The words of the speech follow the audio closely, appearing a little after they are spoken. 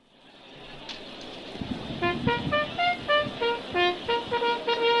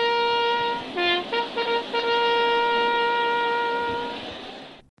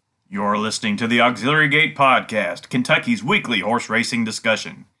listening to the Auxiliary Gate Podcast, Kentucky's weekly horse racing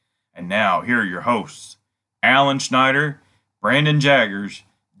discussion. And now, here are your hosts, Alan Schneider, Brandon Jaggers,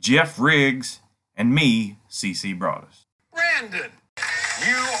 Jeff Riggs, and me, C.C. Broaddus. Brandon,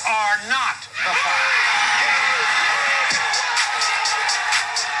 you are not the fire.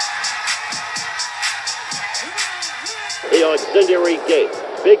 The Auxiliary Gate,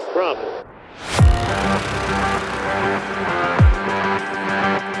 Big Promise.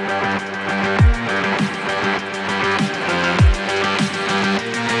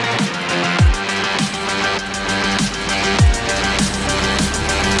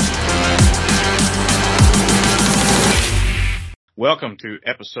 Welcome to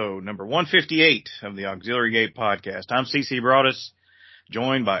episode number 158 of the Auxiliary Gate Podcast. I'm C.C. Broaddus,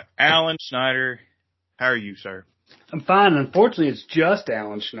 joined by Alan Schneider. How are you, sir? I'm fine. Unfortunately, it's just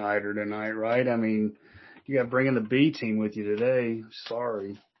Alan Schneider tonight, right? I mean, you got bringing the B team with you today.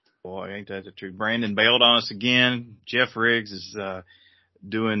 Sorry. Boy, ain't that the truth. Brandon bailed on us again. Jeff Riggs is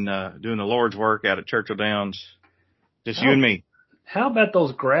doing the Lord's work out at Churchill Downs. Just you and me. How about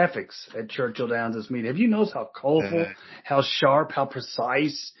those graphics at Churchill Downs this meet? Have you noticed how colorful, how sharp, how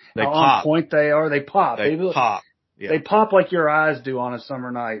precise, how on point they are? They pop. They pop. Yeah. They pop like your eyes do on a summer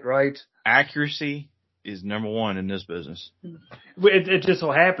night, right? Accuracy is number one in this business. It just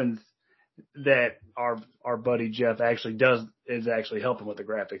so happens that our buddy Jeff is actually helping with the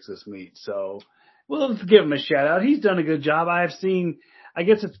graphics this meet. So we'll give him a shout out. He's done a good job. I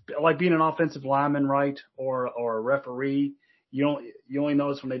guess it's like being an offensive lineman, right? Or a referee. You only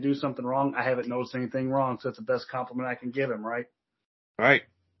notice when they do something wrong. I haven't noticed anything wrong, so it's the best compliment I can give him, right? Right.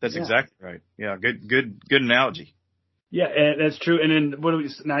 That's exactly right. Yeah, good analogy. Yeah, and that's true. And then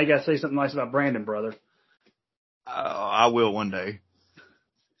now you got to say something nice about Brandon, brother. I will one day.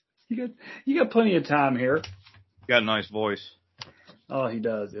 You got plenty of time here. Got a nice voice. Oh, he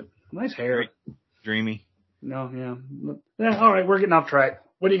does. Yeah. Nice hair. Dreamy. No, yeah. All right, we're getting off track.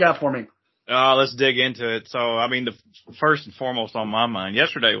 What do you got for me? Let's dig into it. So, I mean, the first and foremost on my mind,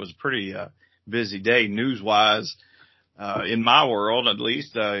 yesterday was a pretty busy day news-wise. In my world, at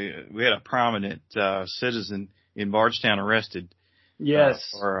least, we had a prominent citizen in Bardstown arrested. Yes.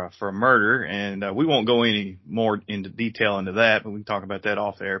 For a murder, and we won't go any more into detail into that, but we can talk about that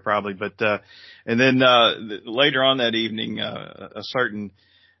off the air probably. But and then later on that evening, a certain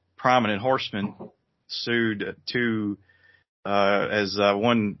prominent horseman sued two. As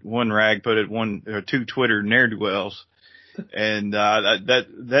one rag put it, two Twitter ne'er-do-wells, and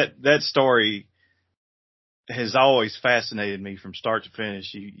that story has always fascinated me from start to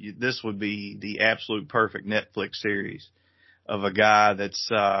finish. This would be the absolute perfect Netflix series of a guy that's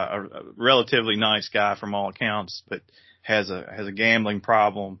a relatively nice guy from all accounts, but has a gambling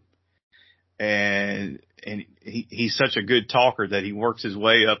problem, and he's such a good talker that he works his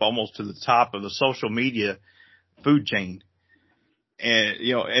way up almost to the top of the social media food chain.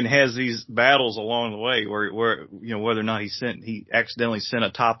 And has these battles along the way where whether or not he accidentally sent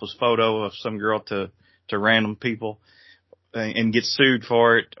a topless photo of some girl to random people and gets sued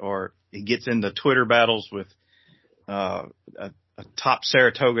for it, or he gets into Twitter battles with a top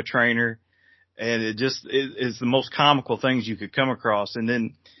Saratoga trainer, and it just is the most comical things you could come across. And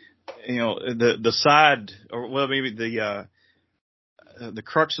then the side, or well, maybe the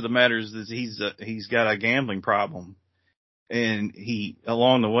crux of the matter is that he's got a gambling problem. And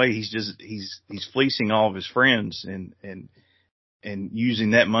along the way, he's fleecing all of his friends and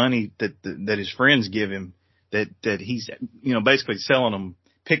using that money that his friends give him, that he's, basically selling them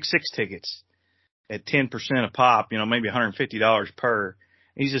pick six tickets at 10% a pop, maybe $150 per.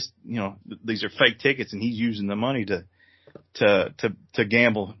 He's just, these are fake tickets, and he's using the money to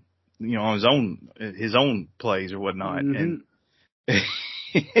gamble, on his own plays or whatnot. Mm-hmm.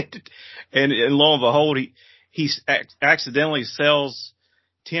 And lo and behold, he accidentally sells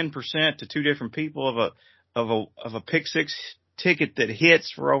 10% to two different people of a pick six ticket that hits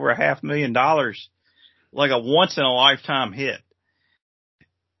for over $500,000, like a once in a lifetime hit.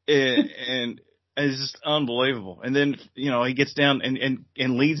 And it's just unbelievable. And then, he gets down and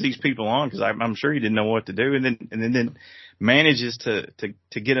leads these people on, because I'm sure he didn't know what to do. And then manages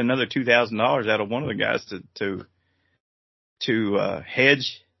to get another $2,000 out of one of the guys to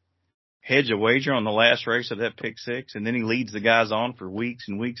hedge a wager on the last race of that pick six, and then he leads the guys on for weeks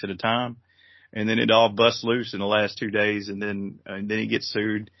and weeks at a time, and then it all busts loose in the last 2 days, and then he gets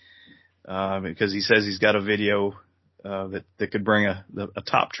sued because he says he's got a video that could bring a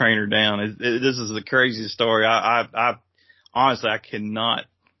top trainer down. This is the craziest story. I honestly, I cannot.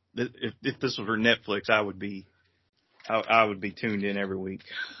 If this was for Netflix, I would be tuned in every week.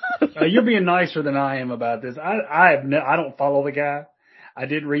 You're being nicer than I am about this. I don't follow the guy. I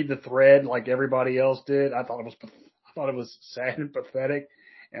did read the thread like everybody else did. I thought it was sad and pathetic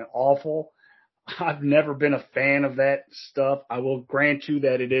and awful. I've never been a fan of that stuff. I will grant you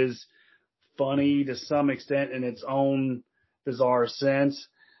that it is funny to some extent in its own bizarre sense.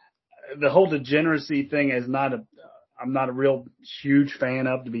 The whole degeneracy thing I'm not a real huge fan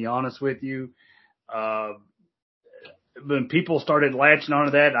of, to be honest with you. When people started latching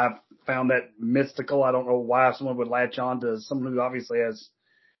onto that, I found that mystical. I don't know why someone would latch on to someone who obviously has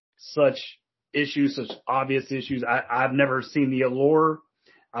such obvious issues. I've never seen the allure.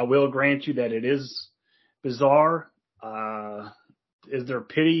 I will grant you that it is bizarre. Is there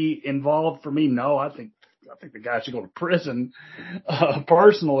pity involved for me? No, I think the guy should go to prison,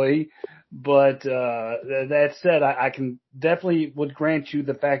 personally. But that said, I can definitely would grant you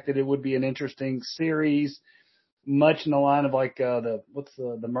the fact that it would be an interesting series, much in the line of like the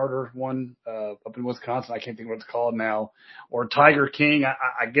murder one up in Wisconsin. I can't think of what it's called now, or Tiger King.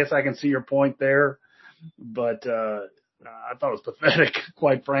 I guess I can see your point there, but I thought it was pathetic,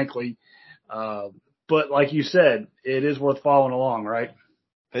 quite frankly. But like you said, it is worth following along, right?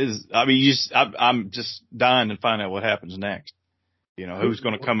 I'm just dying to find out what happens next. You know, who's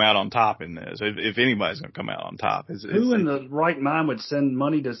going to come out on top in this? If anybody's going to come out on top, who in the right mind would send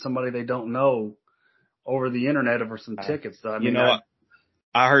money to somebody they don't know over the internet over some tickets? Though?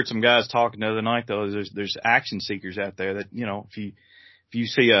 I heard some guys talking the other night though. There's action seekers out there that, you know, if you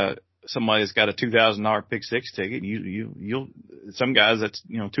see somebody that's got a $2,000 pick six ticket, you'll some guys that's,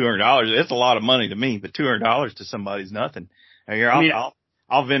 you know, $200. It's a lot of money to me, but $200 to somebody's nothing. Here,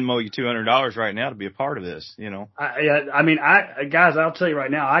 I'll Venmo you $200 right now to be a part of this, you know. Guys, I'll tell you right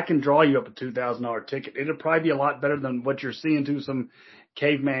now, I can draw you up a $2,000 ticket. It'll probably be a lot better than what you're seeing through some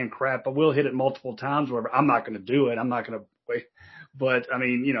caveman crap, but we'll hit it multiple times. Whatever. I'm not going to do it. I'm not going to wait. But I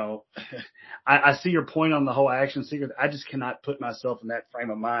mean, you know, I see your point on the whole action seeker. I just cannot put myself in that frame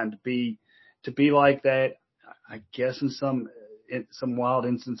of mind to be like that. I guess in some wild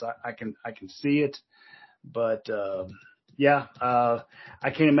instance, I can see it, but. I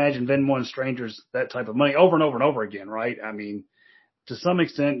can't imagine Venmoing strangers that type of money over and over and over again, right? I mean, to some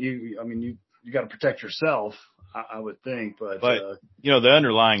extent, you got to protect yourself, I would think. But you know, the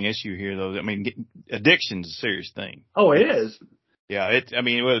underlying issue here, though, I mean, addiction's a serious thing. Oh, it is. Yeah,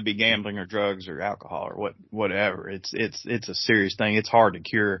 whether it be gambling or drugs or alcohol or whatever, it's a serious thing. It's hard to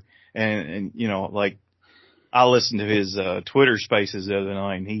cure, and you know, like. I listened to his Twitter Spaces the other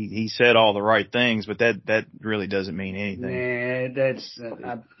night, and he said all the right things, but that really doesn't mean anything.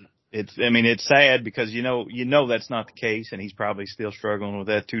 Nah, it's sad because you know that's not the case, and he's probably still struggling with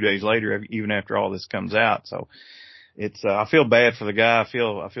that 2 days later, even after all this comes out. So it's I feel bad for the guy. I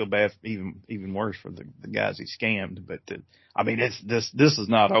feel bad even worse for the guys he scammed. But this is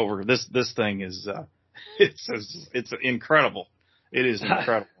not over. This thing is it's incredible. It is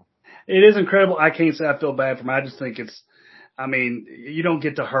incredible. It is incredible. I can't say I feel bad for him. I just think you don't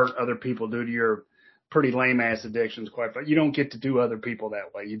get to hurt other people due to your pretty lame ass addictions, quite frankly. You don't get to do other people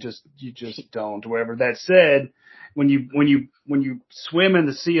that way. You just don't. Whatever. That said, when you swim in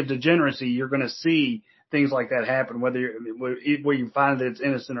the sea of degeneracy, you're going to see things like that happen, whether you find that it's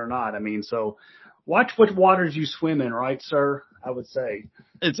innocent or not. I mean, so watch what waters you swim in, right, sir? I would say.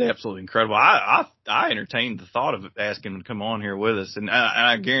 It's absolutely incredible. I entertained the thought of asking him to come on here with us, and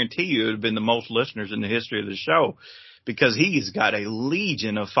I guarantee you it would have been the most listeners in the history of the show because he's got a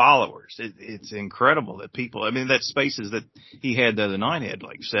legion of followers. It's incredible that people. I mean, that Spaces that he had the other night had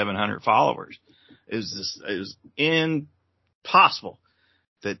like 700 followers. It was impossible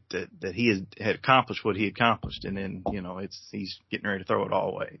that he had accomplished what he accomplished, and then he's getting ready to throw it all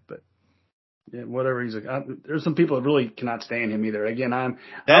away, but. Yeah, whatever there's some people that really cannot stand him either. Again, I'm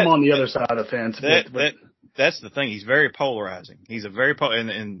on the other side of the fence. That's the thing. He's very polarizing. He's a very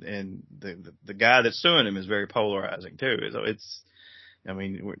and the guy that's suing him is very polarizing too. So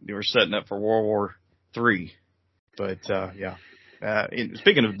we're setting up for World War III. But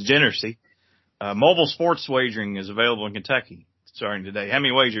speaking of degeneracy, mobile sports wagering is available in Kentucky starting today. How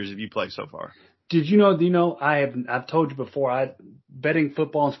many wagers have you played so far? Do you know, I've told you before, betting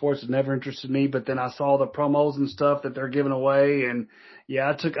football and sports has never interested me, but then I saw the promos and stuff that they're giving away, and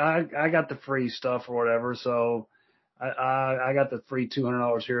I got the free stuff or whatever, so I got the free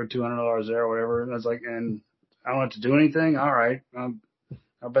 $200 here, $200 there, or whatever, and I was like, and I don't have to do anything? All right.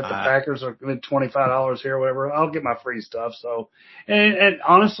 I'll bet the Packers are $25 here, or whatever. I'll get my free stuff. So, and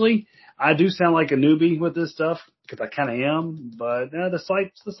honestly, I do sound like a newbie with this stuff because I kind of am, but the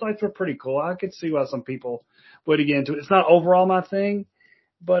sites were pretty cool. I could see why some people would get into it. It's not overall my thing,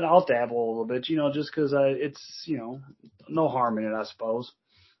 but I'll dabble a little bit, just because it's, no harm in it, I suppose.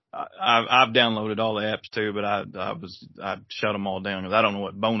 I've downloaded all the apps too, but I shut them all down because I don't know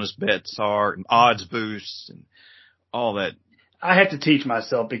what bonus bets are and odds boosts and all that. I have to teach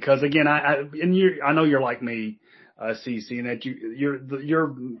myself because again, I know you're like me, CC, and that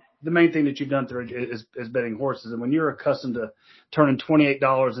you're the main thing that you've done through it is betting horses. And when you're accustomed to turning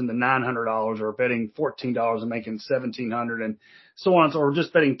 $28 into $900 or betting $14 and making $1,700 and so on, or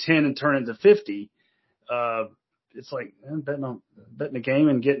just betting 10 and turning to 50, it's like betting a game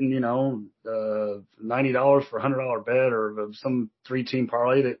and getting, $90 for a $100 bet or some 3-team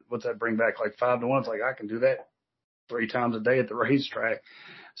parlay what's that bring back? Like 5-1. It's like, I can do that 3 times a day at the racetrack.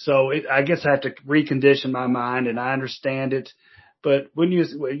 So I guess I have to recondition my mind, and I understand it. But when you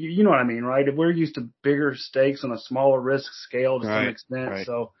know what I mean, right? We're used to bigger stakes on a smaller risk scale to some extent. Right.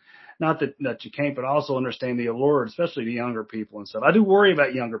 So not that you can't, but also understand the allure, especially the younger people and stuff. I do worry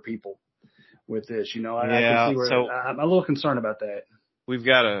about younger people with this, I can see where I'm a little concerned about that. We've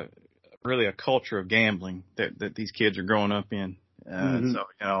got really a culture of gambling that these kids are growing up in. So,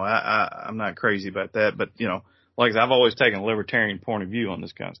 I'm not crazy about that, but, like I've always taken a libertarian point of view on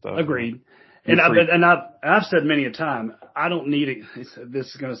this kind of stuff. Agreed. I've said many a time, I don't need it. This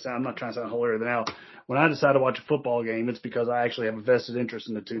is going to sound, I'm not trying to sound holier than now. When I decide to watch a football game, it's because I actually have a vested interest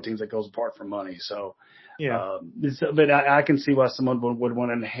in the two teams that goes apart from money. So, but I can see why someone would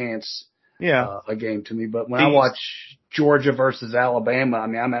want to enhance a game to me. But when I watch Georgia versus Alabama, I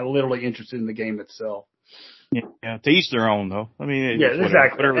mean, I'm literally interested in the game itself. Yeah, to each their own, though. I mean,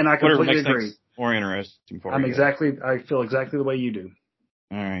 exactly. And I completely agree. More interesting for you. I feel exactly the way you do.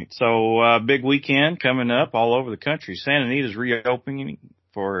 All right. So, big weekend coming up all over the country. Santa Anita's reopening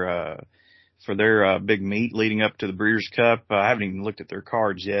for their big meet leading up to the Breeders' Cup. I haven't even looked at their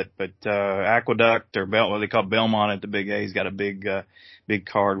cards yet, but Aqueduct or what they call Belmont at the Big A's got a big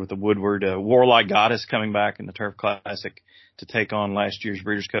card with the Woodward. Warlike Goddess coming back in the Turf Classic to take on last year's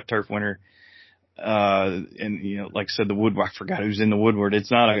Breeders' Cup turf winner. And like I said, the Woodward, I forgot who's in the Woodward. It's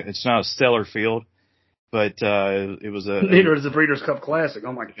not a stellar field, but it was neither is the Breeders' Cup Classic.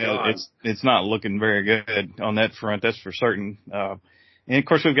 Oh my God. It's not looking very good on that front. That's for certain. And of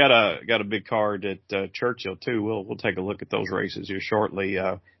course we've got a big card at Churchill too. We'll take a look at those races here shortly.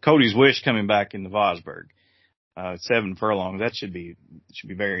 Cody's Wish coming back in the Vosburg. 7 furlongs. That should be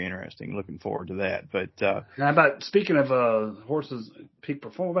very interesting. Looking forward to that. But now speaking of horses peak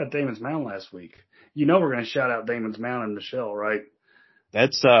performance, about Damon's Mound last week. We're going to shout out Damon's Mound and Michelle, right?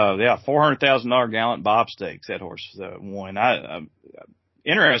 That's $400,000 Gallant Bob Stakes. That horse won. I'm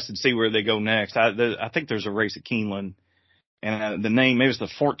interested to see where they go next. I think there's a race at Keeneland, and the name maybe it's the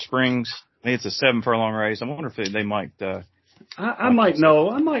Fort Springs. Maybe it's a 7 furlong race. I wonder if they might. I might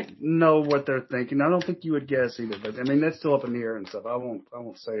know what they're thinking. I don't think you would guess either, but I mean that's still up in the air and stuff. I won't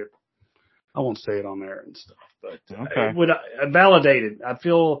say it. I won't say it on there and stuff. But validated. I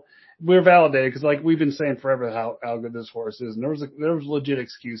feel we're validated because like we've been saying forever how good this horse is, and there was legit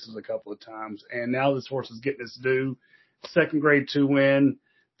excuses a couple of times, and now this horse is getting its due. 2nd grade 2 win,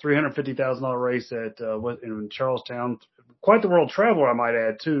 $350,000 race at in Charlestown. Quite the world traveler, I might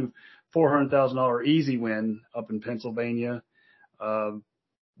add too. $400,000 easy win up in Pennsylvania.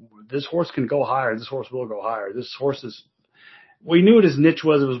 This horse can go higher. This horse will go higher. This horse we knew what his niche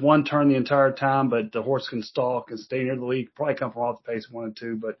was. It was one turn the entire time, but the horse can stalk and stay near the lead. Probably come from off the pace 1 and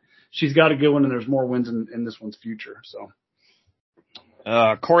 2, but she's got a good one, and there's more wins in this one's future. So,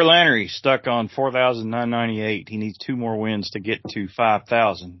 Corey Lannery stuck on 4,998. He needs 2 more wins to get to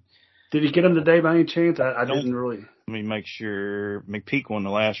 5,000. Did he get him today by any chance? I didn't really. Let me make sure. McPeak won the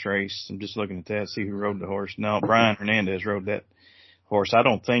last race. I'm just looking at that, see who rode the horse. No, Brian Hernandez rode that horse. I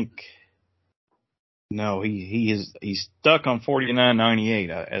don't think. No, he's stuck on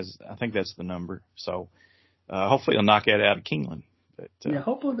 49.98. I think that's the number. So hopefully he'll knock that out of Keeneland. But,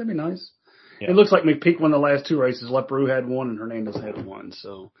 hopefully that'd be nice. Yeah. It looks like McPeak won the last 2 races. Leperoux had 1 and Hernandez had 1.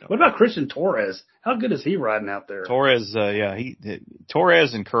 So what about Christian Torres? How good is he riding out there? Torres,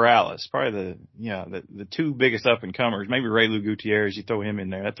 Torres and Corrales, probably the 2 biggest up and comers. Maybe Ray Lou Gutierrez, you throw him in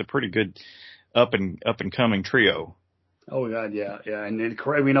there. That's a pretty good up and coming trio. Oh God, yeah, and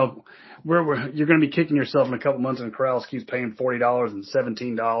we know you're going to be kicking yourself in a couple months, and Corrales keeps paying $40 and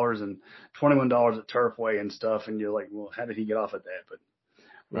 $17 and $21 at Turfway and stuff, and you're like, well, how did he get off at that? But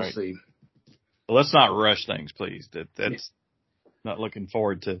we'll see. Well, let's not rush things, please. That's not looking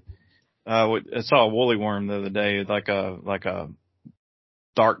forward to. I saw a woolly worm the other day, like a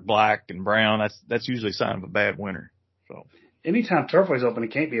dark black and brown. That's usually a sign of a bad winter. So anytime Turfway's open,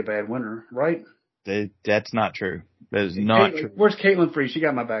 it can't be a bad winter, right? That's not true. That is not true. Where's Caitlin Free? She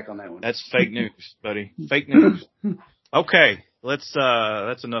got my back on that one. That's fake news, buddy. Fake news. Okay, that's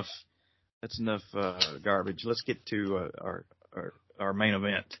enough. That's enough garbage. Let's get to our our main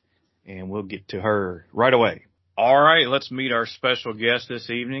event, and we'll get to her right away. All right, let's meet our special guest this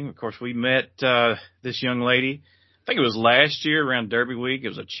evening. Of course, we met this young lady, I think it was last year around Derby Week. It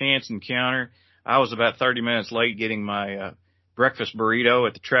was a chance encounter. I was about 30 minutes late getting my breakfast burrito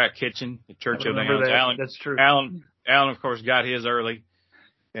at the Track Kitchen at Churchill Downs. That. That's true. Alan, of course, got his early,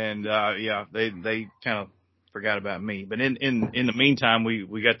 and they kind of forgot about me. But in the meantime,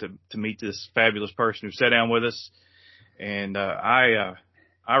 we got to meet this fabulous person who sat down with us, and I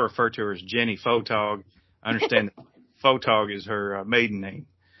refer to her as Jenny Photog. I understand that Photog is her maiden name,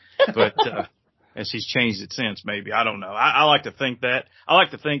 but and she's changed it since. Maybe, I don't know. I like to think that. I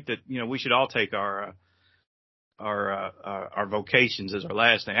like to think that we should all take our vocations as our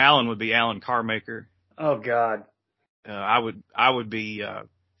last name. Alan would be Alan Carmaker. Oh God. I would be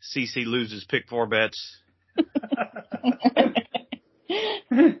CC loses pick 4 bets.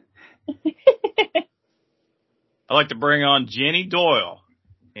 I like to bring on Jenny Doyle,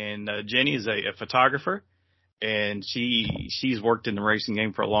 and Jenny is a photographer, and she's worked in the racing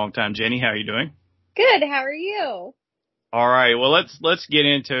game for a long time. Jenny, how are you doing? Good. How are you? All right. Well, let's get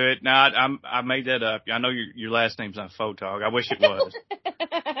into it. Now, I made that up. I know your last name's not Photog. I wish it was.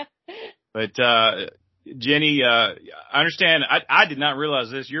 But Jenny, I understand. I did not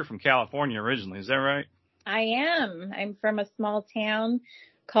realize this. You're from California originally. Is that right? I am. I'm from a small town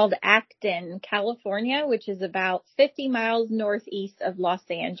called Acton, California, which is about 50 miles northeast of Los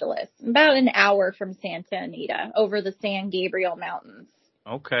Angeles, about an hour from Santa Anita over the San Gabriel Mountains.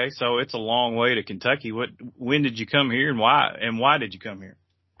 Okay, so it's a long way to Kentucky. When did you come here, and why? And why did you come here?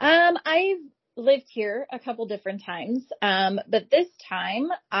 I've lived here a couple different times, but this time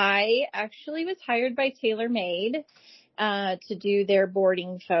I actually was hired by TaylorMade to do their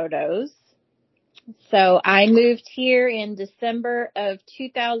boarding photos. So I moved here in December of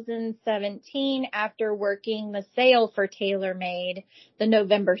 2017 after working the sale for TaylorMade, the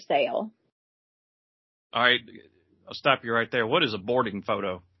November sale. All right. I'll stop you right there. What is a boarding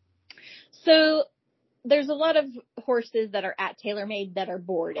photo? So there's a lot of horses that are at TaylorMade that are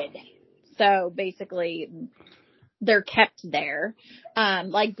boarded. So basically they're kept there,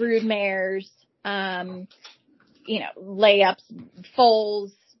 like brood mares, layups,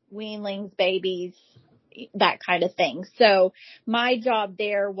 foals, weanlings, babies, that kind of thing. So my job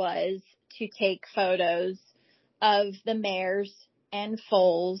there was to take photos of the mares and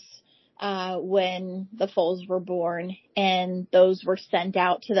foals when the foals were born, and those were sent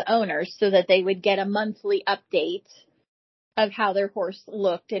out to the owners so that they would get a monthly update of how their horse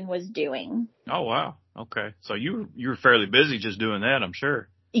looked and was doing. Oh, wow. Okay. So you were fairly busy just doing that, I'm sure.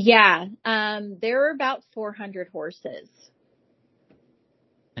 Yeah. There were about 400 horses.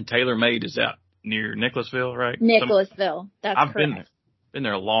 And TaylorMade is out near Nicholasville, right? Nicholasville. That's correct. I've been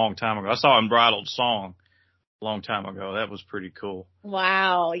there a long time ago. I saw Unbridled Song a long time ago. That was pretty cool.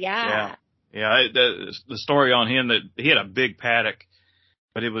 Wow. Yeah. Yeah. The story on him, that he had a big paddock,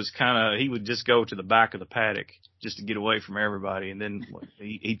 but it was he would just go to the back of the paddock just to get away from everybody. And then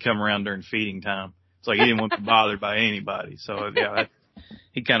he'd come around during feeding time. It's like he didn't want to be bothered by anybody. So yeah,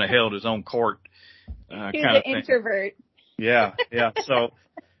 he kind of held his own court. He was an introvert. Yeah. Yeah. So,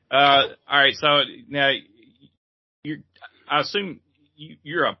 all right. So now I assume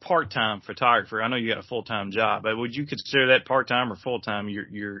you're a part-time photographer. I know you got a full-time job, but would you consider that part-time or full-time,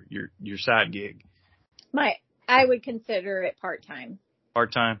 your side gig? I would consider it part-time.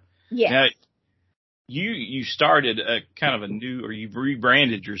 Part-time? Yes. Now, you started a kind of a new, or you've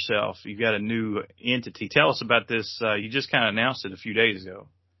rebranded yourself. You've got a new entity. Tell us about this. You just kind of announced it a few days ago.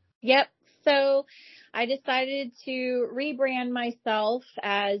 Yep. So I decided to rebrand myself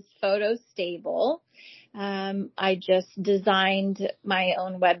as Photo Stable. I just designed my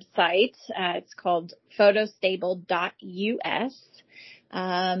own website. It's called photostable.us.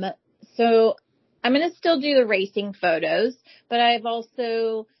 So I'm going to still do the racing photos, but I've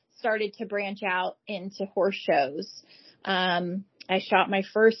also started to branch out into horse shows. I shot my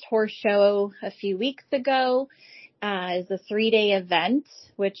first horse show a few weeks ago. It's a 3-day event,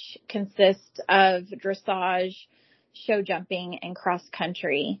 which consists of dressage, show jumping, and cross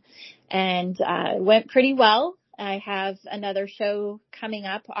country. And it went pretty well. I have another show coming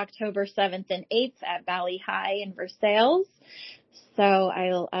up October 7th and 8th at Valley High in Versailles. So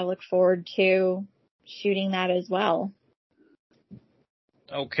I look forward to shooting that as well.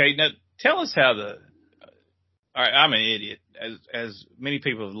 Okay. Now tell us how all right, I'm an idiot, as many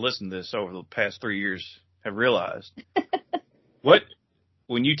people have listened to this over the past 3 years have realized.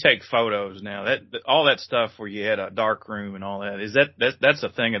 When you take photos now, all that stuff where you had a dark room and all that, that's a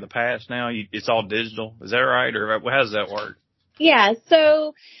thing of the past now? It's all digital. Is that right? Or how does that work? Yeah.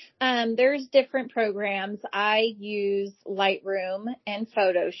 So, there's different programs. I use Lightroom and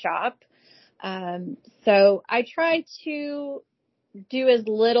Photoshop. So I try to do as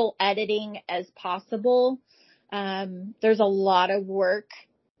little editing as possible. There's a lot of work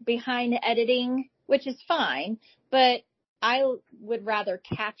behind editing, which is fine, but I would rather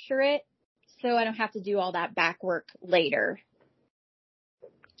capture it so I don't have to do all that back work later.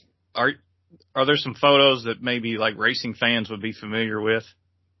 Are there some photos that maybe like racing fans would be familiar with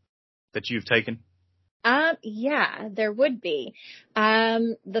that you've taken? Yeah, there would be.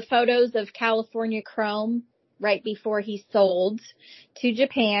 The photos of California Chrome right before he sold to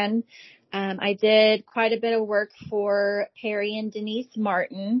Japan. I did quite a bit of work for Perry and Denise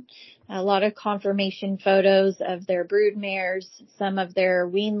Martin, a lot of confirmation photos of their brood mares, some of their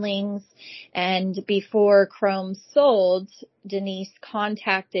weanlings. And before Chrome sold, Denise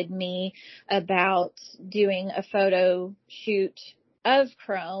contacted me about doing a photo shoot of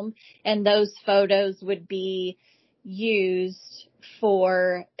Chrome, and those photos would be used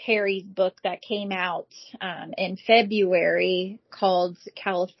for Perry's book that came out in February called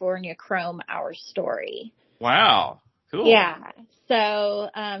California Chrome, Our Story. Wow. Cool. Yeah. So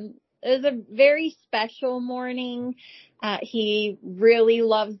it was a very special morning. He really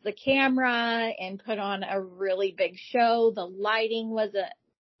loves the camera and put on a really big show. The lighting was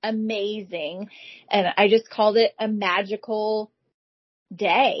amazing. And I just called it a magical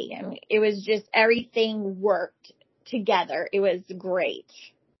day. I mean, it was just everything worked together. It was great.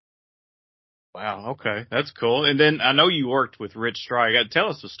 Wow. Okay. That's cool. And then I know you worked with Rich Strike. Tell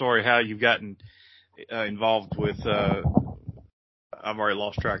us the story how you've gotten involved with, I've already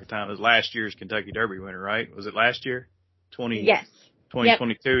lost track of time. It was last year's Kentucky Derby winner, right? Was it last year? Yes.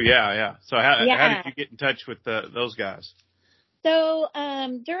 2022. Yep. Yeah. So how did you get in touch with those guys? So,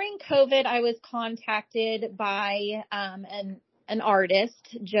 during COVID, I was contacted by, an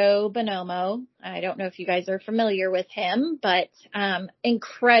artist, Joe Bonomo. I don't know if you guys are familiar with him, but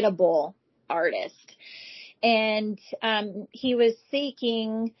incredible artist. And he was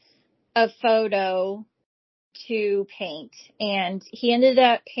seeking a photo to paint, and he ended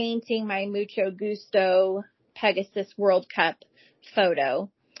up painting my Mucho Gusto Pegasus World Cup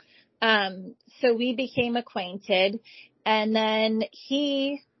photo. So we became acquainted, and then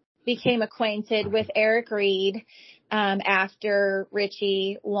he became acquainted with Eric Reed after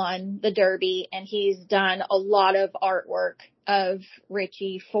Richie won the Derby, and he's done a lot of artwork of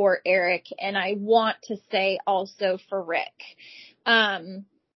Richie for Eric, and I want to say also for Rick.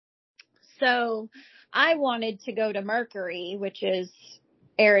 So I wanted to go to Mercury, which is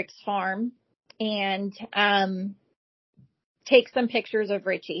Eric's farm, and take some pictures of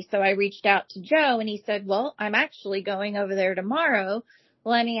Richie. So I reached out to Joe, and he said, well, I'm actually going over there tomorrow.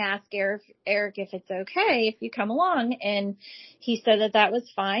 Let me ask Eric if it's okay if you come along. And he said that was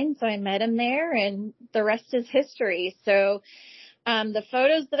fine. So I met him there, and the rest is history. So the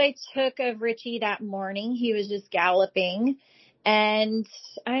photos that I took of Richie that morning, he was just galloping. And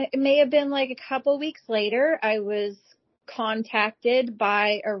it may have been like a couple weeks later, I was contacted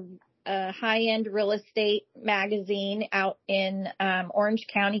by a high-end real estate magazine out in Orange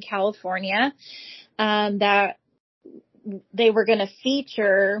County, California, that they were going to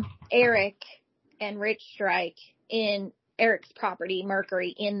feature Eric and Rich Strike in Eric's property,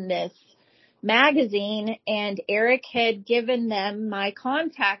 Mercury, in this magazine. And Eric had given them my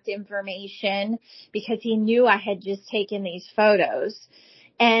contact information because he knew I had just taken these photos,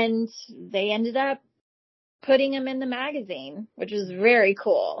 and they ended up putting them in the magazine, which is very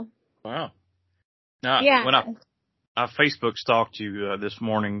cool. Wow. Now, yeah. When I Facebook stalked you this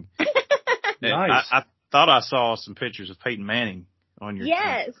morning, Nice. I thought I saw some pictures of Peyton Manning on your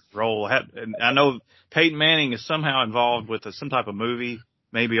roll. And I know Peyton Manning is somehow involved with some type of movie,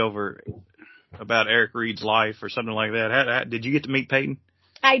 maybe about Eric Reed's life or something like that. Did you get to meet Peyton?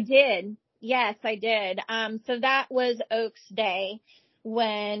 I did. Yes, I did. So that was Oaks Day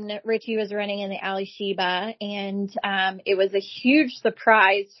when Richie was running in the Alysheba, and it was a huge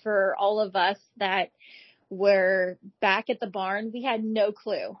surprise for all of us that were back at the barn. We had no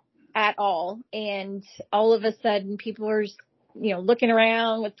clue at all, and all of a sudden people were, looking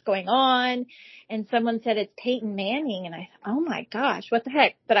around, what's going on, and someone said it's Peyton Manning, and I thought, oh my gosh, what the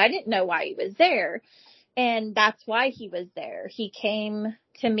heck? But I didn't know why he was there, and that's why he was there. He came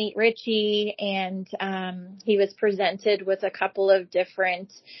to meet Richie, and he was presented with a couple of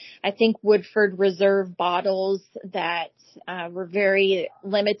different, I think, Woodford Reserve bottles that were very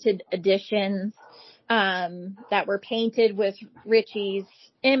limited editions, that were painted with Richie's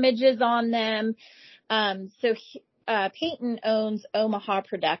images on them. So Peyton owns Omaha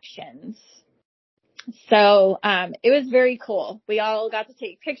Productions, So, it was very cool. We all got to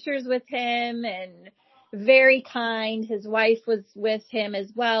take pictures with him, and very kind. His wife was with him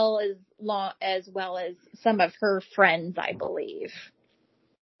as well as some of her friends, I believe.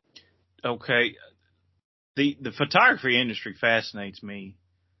 Okay. The photography industry fascinates me,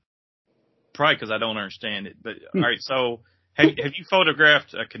 probably because I don't understand it. But all right, so have you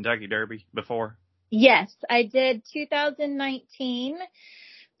photographed a Kentucky Derby before? Yes, I did 2019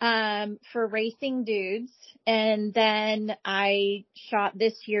 for Racing Dudes, and then I shot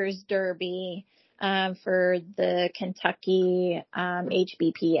this year's Derby for the Kentucky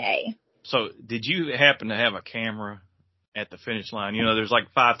HBPA. So did you happen to have a camera at the finish line? You know, there's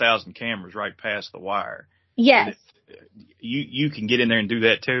like 5,000 cameras right past the wire. Yes. You can get in there and do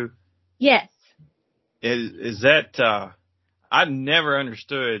that too? Yes. Is that, I never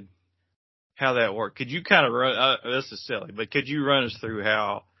understood how that worked. Could you kind of run, this is silly, but could you run us through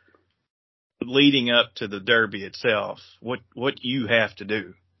how leading up to the Derby itself, what you have to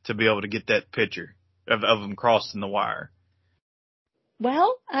do to be able to get that picture of them crossing the wire?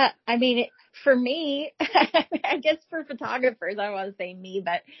 Well, I mean, for me, I guess for photographers, I don't want to say me,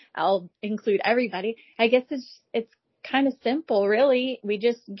 but I'll include everybody. I guess it's kind of simple, really. We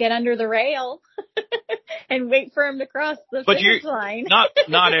just get under the rail and wait for them to cross the finish line.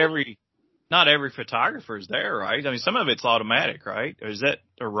 Not every photographer is there, right? I mean, some of it's automatic, right? Or is that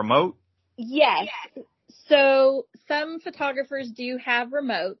a remote? Yes. So some photographers do have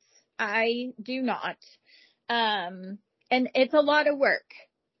remotes. I do not. And it's a lot of work.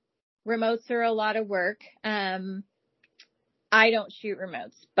 Remotes are a lot of work. I don't shoot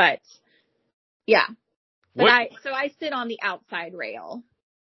remotes, but yeah. But I sit on the outside rail.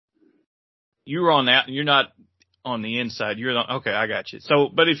 You're on that. You're not on the inside. You're on, okay. I got you. So,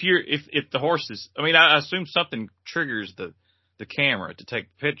 but if the horses, I mean, I assume something triggers the camera to take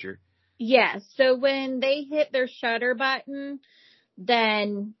the picture. Yes. So when they hit their shutter button,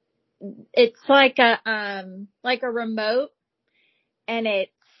 then it's like a remote, and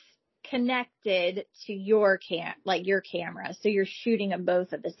it's connected to your camera. So you're shooting them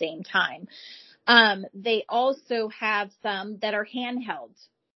both at the same time. They also have some that are handheld.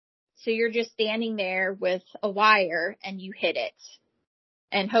 So you're just standing there with a wire and you hit it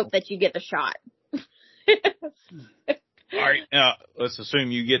and hope that you get the shot. All right. Now let's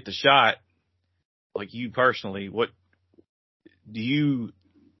assume you get the shot. Like you personally, what do you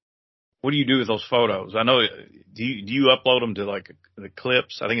do with those photos? I know, do you upload them to like the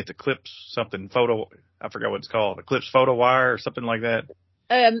Clips? I think it's a Clips something photo. I forgot what it's called. A Clips photo wire or something like that.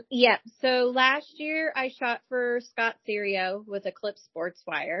 Yeah. So last year I shot for Scott Serio with a Clips sports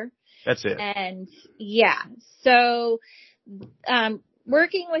wire. That's it. And yeah, so,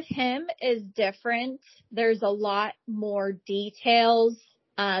 working with him is different. There's a lot more details,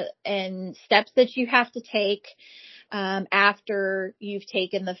 and steps that you have to take, after you've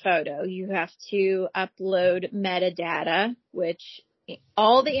taken the photo. You have to upload metadata, which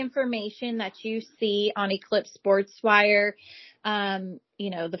all the information that you see on Eclipse SportsWire,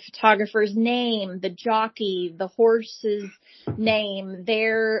 the photographer's name, the jockey, the horse's name,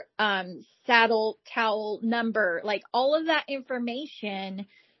 their saddle towel number, like all of that information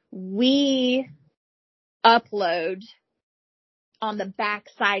we upload on the back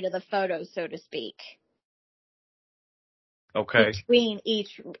side of the photo, so to speak. Okay. Between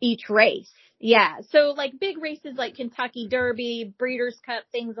each race. Yeah. So like big races like Kentucky Derby, Breeders' Cup,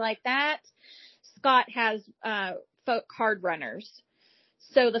 things like that, Scott has card runners.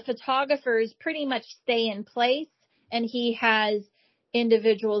 So the photographers pretty much stay in place, and he has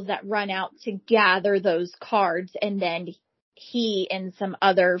individuals that run out to gather those cards, and then he and some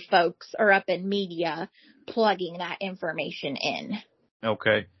other folks are up in media plugging that information in.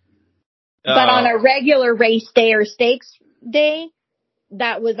 Okay. But on a regular race day or stakes day,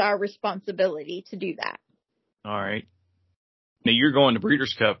 that was our responsibility to do that. All right. Now you're going to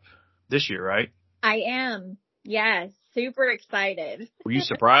Breeders' Cup this year, right? I am. Yes. Super excited. Were you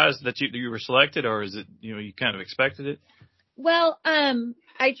surprised that you were selected, or is it, you kind of expected it? Well,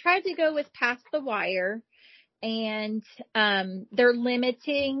 I tried to go with Past the Wire, and they're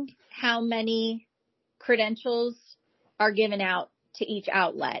limiting how many credentials are given out to each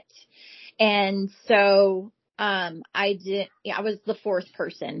outlet. And so I was the fourth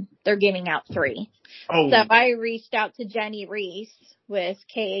person. They're giving out 3. Oh. So I reached out to Jenny Reese with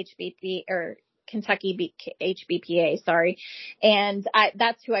KHBP or Kentucky HBPA, sorry. And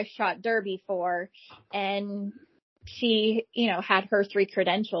that's who I shot Derby for. And she, had her 3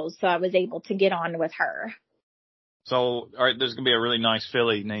 credentials. So I was able to get on with her. So, all right, there's going to be a really nice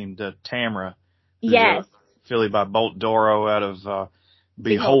filly named Tamara. Yes. Filly by Bolt Doro out of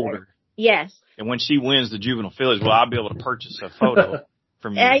Beholder. Yes. And when she wins the juvenile fillies, will I be able to purchase a photo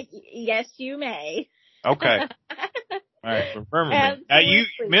from you? Yes, you may. Okay. All right. Remember me. Now, you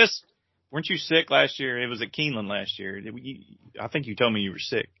missed. Weren't you sick last year? It was at Keeneland last year. I think you told me you were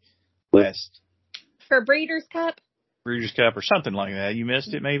sick last. For Breeders' Cup? Breeders' Cup or something like that. You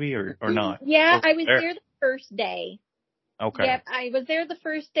missed it maybe or not? Yeah, I was there the first day. Okay. Yep, I was there the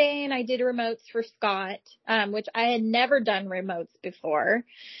first day and I did remotes for Scott, which I had never done remotes before.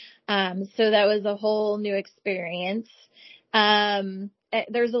 So that was a whole new experience.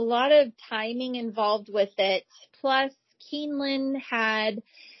 There's a lot of timing involved with it. Plus, Keeneland had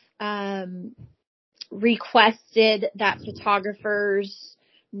requested that photographers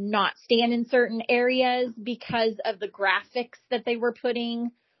not stand in certain areas because of the graphics that they were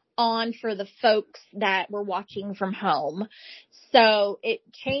putting on for the folks that were watching from home. So it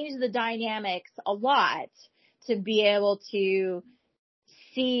changed the dynamics a lot to be able to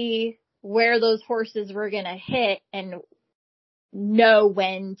see where those horses were going to hit and know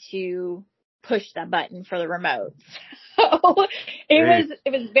when to push that button for the remote. So it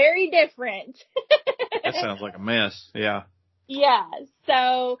was very different. That sounds like a mess. Yeah. Yeah.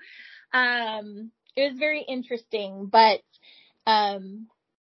 So, it was very interesting, but, so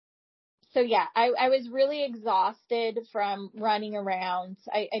yeah, I was really exhausted from running around.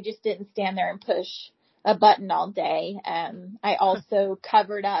 I just didn't stand there and push a button all day. I also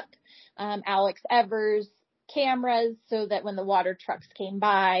covered up, Alex Evers' cameras so that when the water trucks came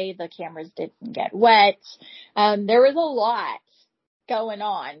by, the cameras didn't get wet. There was a lot going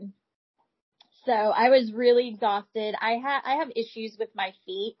on. So I was really exhausted. I have issues with my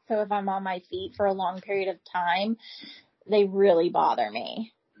feet. So if I'm on my feet for a long period of time, they really bother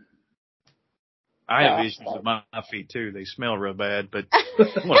me. I have issues with my feet too. They smell real bad, but I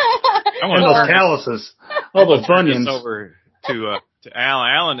and those calluses, all those bunions. Over to Alan.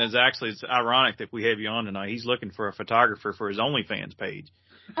 Alan is actually, it's ironic that we have you on tonight. He's looking for a photographer for his OnlyFans page.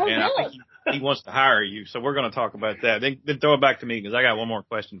 Oh, and really? I think he wants to hire you. So we're going to talk about that. Then throw it back to me because I got one more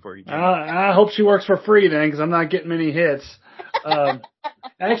question for you. I hope she works for free then because I'm not getting many hits.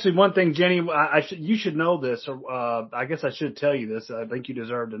 Actually, one thing, Jenny, you should know this, or I guess I should tell you this. I think you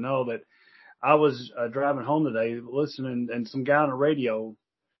deserve to know that I was driving home today listening, and some guy on the radio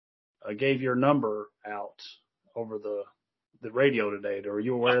gave your number out over the radio today. Are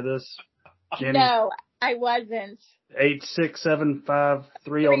you aware of this, Jenny? No, I wasn't.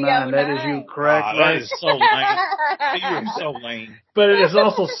 8675309. That is you, correct? That is so lame. You are so lame. But it is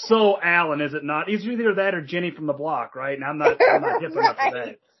also so Alan, is it not? It's either that or Jenny from the block, right? And I'm not hip enough for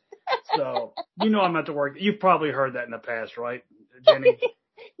that. So I'm not to work. You've probably heard that in the past, right, Jenny?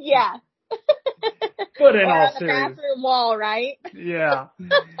 Yeah. But in or all on the seriousness, bathroom wall, right? Yeah.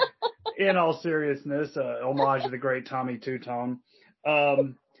 In all seriousness, homage to the great Tommy Two-Tone.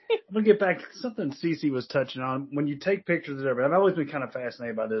 I'm going to get back to something Cece was touching on. When you take pictures of everything, I've always been kind of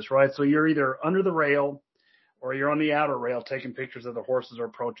fascinated by this, right? So you're either under the rail or you're on the outer rail taking pictures of the horses are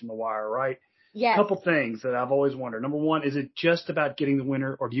approaching the wire, right? Yes. A couple things that I've always wondered. Number one, is it just about getting the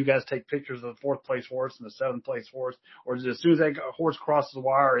winner, or do you guys take pictures of the 4th place horse and the 7th place horse? Or is it as soon as that horse crosses the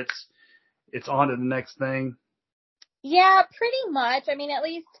wire, it's on to the next thing? Yeah, pretty much. I mean, at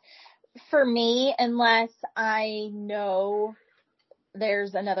least for me, unless I know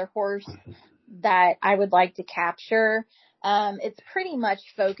there's another horse that I would like to capture, it's pretty much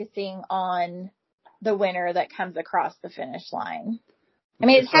focusing on the winner that comes across the finish line. I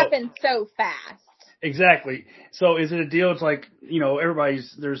mean, it happens so fast. Exactly. So is it a deal? It's like,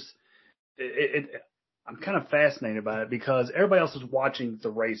 I'm kind of fascinated by it because everybody else is watching the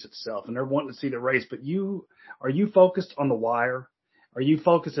race itself and they're wanting to see the race, but are you focused on the wire? Are you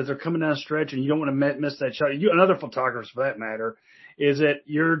focused as they're coming down a stretch and you don't want to miss that shot? You and other photographers for that matter, is it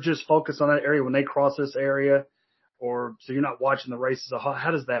you're just focused on that area when they cross this area, or so you're not watching the races?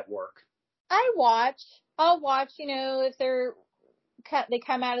 How does that work? I'll watch, if they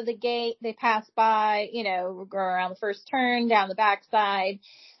come out of the gate, they pass by, go around the first turn, down the backside.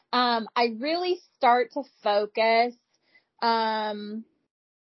 I really start to focus, when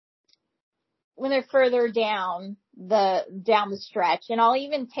they're further down the stretch, and I'll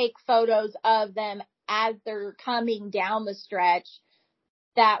even take photos of them as they're coming down the stretch.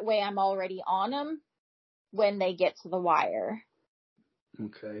 That way I'm already on them when they get to the wire.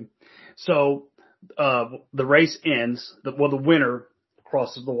 Okay. So, the race ends, the winner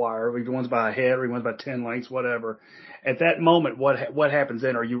crosses the wire. He wins by a head or he wins by 10 lengths, whatever. At that moment, what happens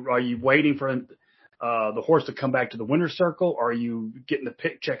then? Are you waiting for the horse to come back to the winner's circle? Or are you getting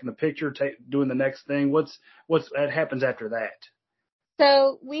checking the picture, doing the next thing? What happens after that?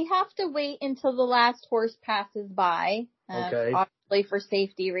 So we have to wait until the last horse passes by. Okay. mostly for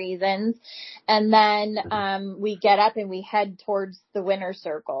safety reasons. And then we get up and we head towards the winner's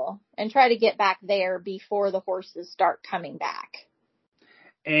circle and try to get back there before the horses start coming back.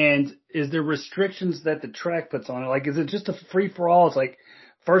 And is there restrictions that the track puts on it? Like, is it just a free-for-all? It's like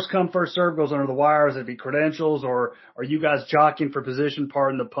first come, first serve goes under the wires. It'd be credentials, or are you guys jockeying for position,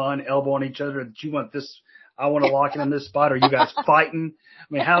 pardon the pun, elbowing each other? That you want this, I want to lock in on this spot. Are you guys fighting? I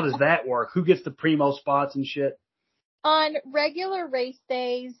mean, how does that work? Who gets the primo spots and shit? On regular race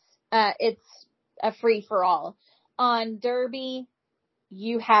days, it's a free-for-all. On Derby,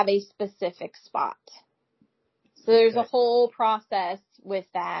 you have a specific spot. So there's a whole process with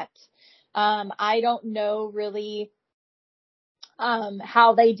that. I don't know really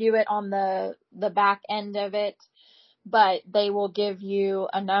how they do it on the back end of it, but they will give you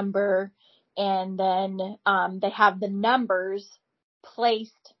a number, and then they have the numbers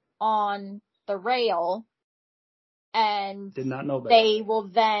placed on the rail, and did not know that. They will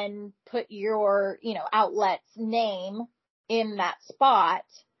then put your, outlet's name in that spot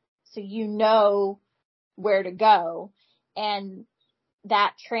so you know where to go, and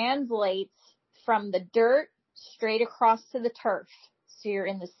that translates from the dirt straight across to the turf. So you're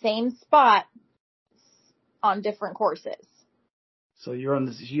in the same spot on different courses. So you're on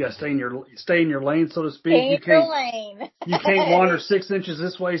this. You got to stay in your lane, so to speak. Stay in your lane. You can't wander 6 inches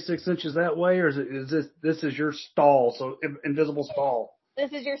this way, 6 inches that way, or is this is your stall? So invisible stall.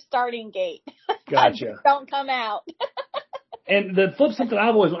 This is your starting gate. Gotcha. Don't come out. And the flip something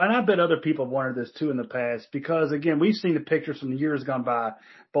I've always, and I bet other people have wondered this too in the past, because again, we've seen the pictures from the years gone by,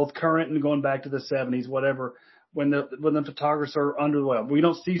 both current and going back to the 70s, whatever, when the photographers are under the rail. We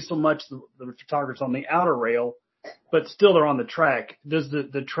don't see so much the photographers on the outer rail, but still they're on the track. Does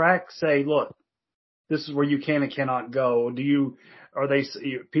the track say, look, this is where you can and cannot go?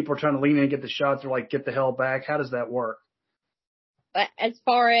 People are trying to lean in and get the shots, or like, get the hell back? How does that work? As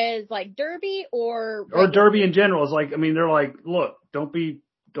far as like Derby or Derby in general, is like, I mean, they're like, look, don't be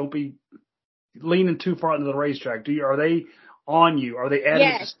leaning too far into the racetrack. Are they on you? Are they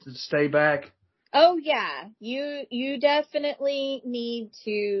adamant to stay back? Oh yeah, you definitely need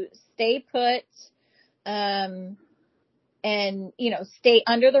to stay put, and stay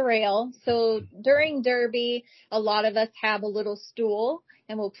under the rail. So during Derby, a lot of us have a little stool,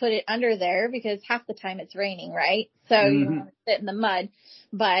 and we'll put it under there because half the time it's raining, right? So you don't want to sit in the mud.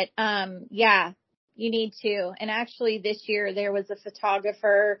 But, you need to. And actually this year there was a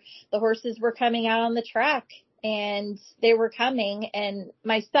photographer. The horses were coming out on the track, and they were coming, and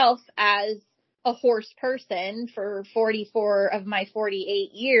myself as a horse person for 44 of my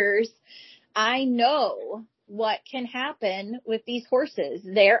 48 years, I know what can happen with these horses.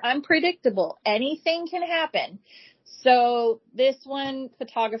 They're unpredictable. Anything can happen. So this one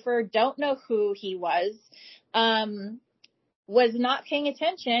photographer, don't know who he was not paying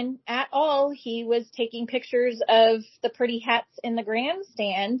attention at all. He was taking pictures of the pretty hats in the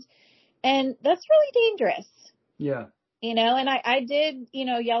grandstand, and that's really dangerous. Yeah. And I did,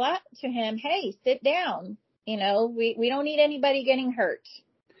 yell out to him, hey, sit down. We don't need anybody getting hurt.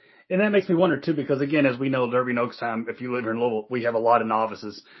 And that makes me wonder too, because again, as we know, Derby and Oaks time, if you live here in Louisville, we have a lot of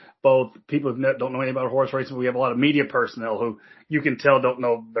novices, both people who don't know anything about horse racing. We have a lot of media personnel who you can tell don't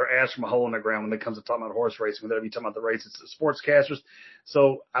know their ass from a hole in the ground when it comes to talking about horse racing. Whether it be talking about the races, sportscasters.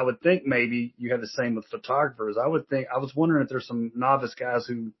 So I would think maybe you have the same with photographers. I was wondering if there's some novice guys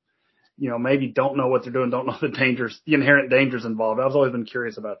who, maybe don't know what they're doing, don't know the inherent dangers involved. I've always been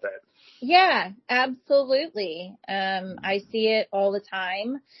curious about that. Yeah, absolutely. I see it all the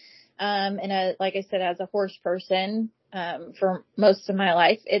time. And like I said, as a horse person, for most of my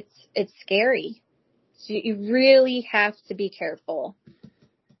life, it's scary. So you really have to be careful.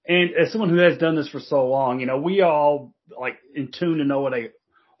 And as someone who has done this for so long, we all like in tune to know what a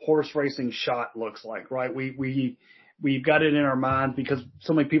horse racing shot looks like, right? We've got it in our mind because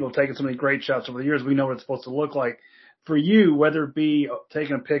so many people have taken so many great shots over the years. We know what it's supposed to look like. For you, whether it be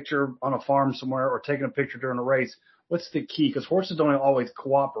taking a picture on a farm somewhere or taking a picture during a race, what's the key? Because horses don't always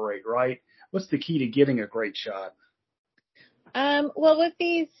cooperate, right? What's the key to getting a great shot? Well, with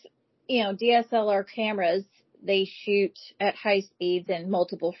these, DSLR cameras, they shoot at high speeds and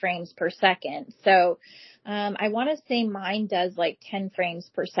multiple frames per second. So, I want to say mine does like 10 frames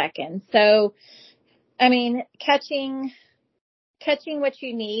per second. So, I mean, catching what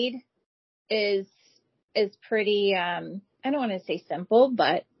you need is pretty, I don't want to say simple,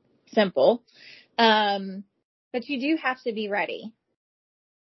 but simple. But you do have to be ready.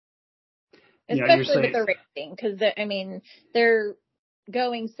 Especially with the racing, because they're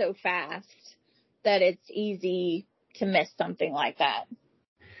going so fast that it's easy to miss something like that.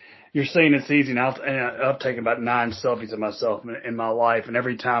 You're saying it's easy, and I've taken about 9 selfies of myself in my life, and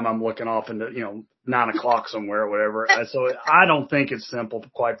every time I'm looking off into 9 o'clock somewhere or whatever. So I don't think it's simple,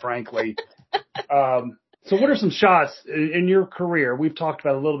 quite frankly. So what are some shots in your career? We've talked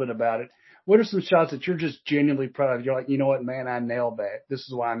about a little bit about it. What are some shots that you're just genuinely proud of? You're like, you know what, man, I nailed that. This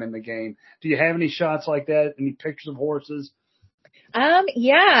is why I'm in the game. Do you have any shots like that? Any pictures of horses?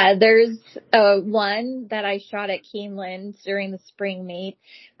 Yeah, there's one that I shot at Keeneland during the spring meet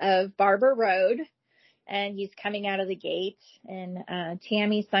of Barber Road, and he's coming out of the gate, and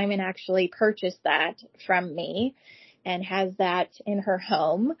Tammy Simon actually purchased that from me and has that in her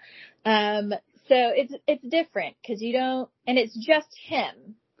home. So it's different because you don't, and it's just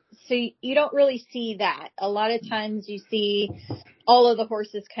him. So you don't really see that. A lot of times you see all of the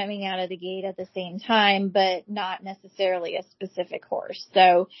horses coming out of the gate at the same time, but not necessarily a specific horse.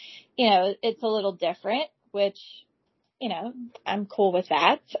 So, it's a little different, which, I'm cool with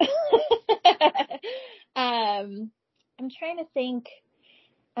that. I'm trying to think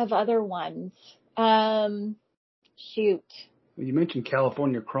of other ones. Shoot. You mentioned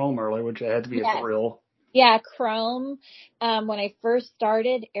California Chrome earlier, which had to be a thrill. Yeah, Chrome. When I first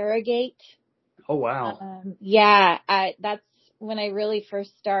started, Arrogate. Oh, wow. That's when I really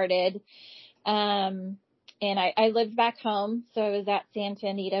first started. And I lived back home, so I was at Santa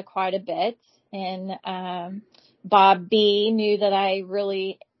Anita quite a bit. And Bob B knew that I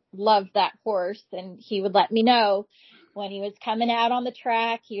really loved that horse, and he would let me know when he was coming out on the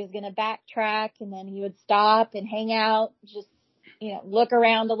track. He was going to backtrack, and then he would stop and hang out, just, look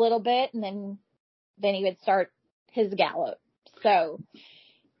around a little bit, and then he would start his gallop. So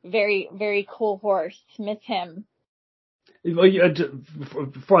very, very cool horse. Miss him.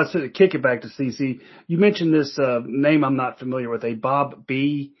 Before I kick it back to CC, you mentioned this name I'm not familiar with, a Bob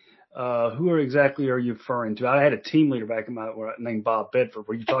B. Who exactly are you referring to? I had a team leader back in my named Bob Bedford.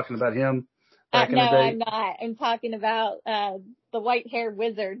 Were you talking about him back in the day? No, I'm not. I'm talking about the white-haired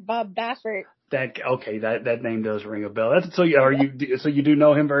wizard, Bob Baffert. That name does ring a bell. So you do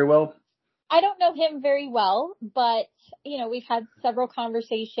know him very well? I don't know him very well, but, we've had several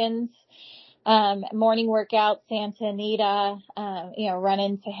conversations, morning workout, Santa Anita, run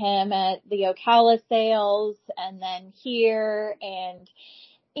into him at the Ocala sales and then here. And,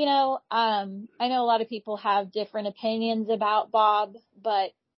 I know a lot of people have different opinions about Bob,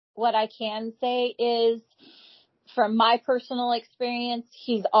 but what I can say is from my personal experience,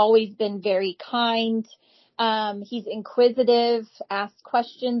 he's always been very kind. He's inquisitive, asks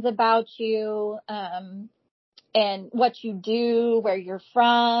questions about you, and what you do, where you're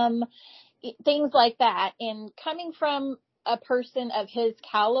from, things like that. And coming from a person of his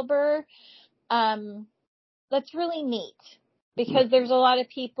caliber, that's really neat because there's a lot of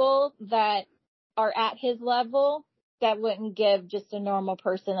people that are at his level that wouldn't give just a normal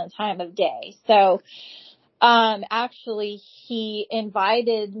person a time of day. So, actually he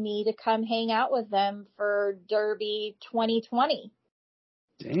invited me to come hang out with them for Derby 2020.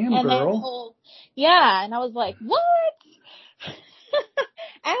 Damn, and girl. And I was like, what?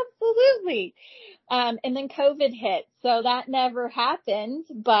 Absolutely. And then COVID hit, so that never happened,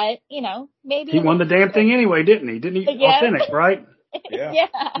 but maybe he won the damn thing anyway, didn't he? Didn't he? Yeah. Authentic, right? Yeah. Yeah.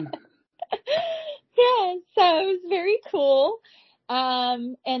 Yeah. So it was very cool.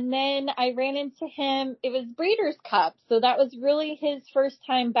 And then I ran into him. It was Breeders' Cup. So that was really his first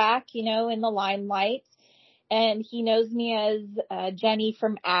time back, in the limelight. And he knows me as Jenny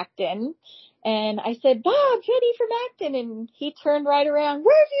from Acton. And I said, Bob, Jenny from Acton. And he turned right around.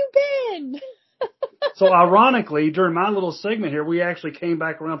 Where have you been? So ironically, during my little segment here, we actually came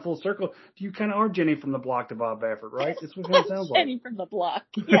back around full circle. You kind of are Jenny from the block to Bob Baffert, right? That's what it sounds like. Jenny from the block.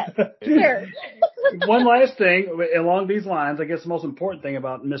 Yes, sure. One last thing along these lines. I guess the most important thing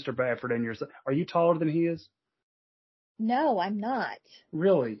about Mr. Baffert and yourself, are you taller than he is? No, I'm not.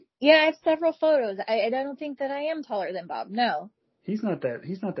 Really? Yeah, I have several photos. I don't think that I am taller than Bob. No. He's not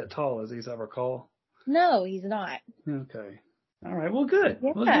that tall, as I recall. No, he's not. Okay. All right. Well, good.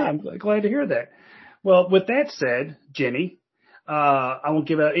 Yeah. Well, good. I'm glad to hear that. Well, with that said, Jenny, I won't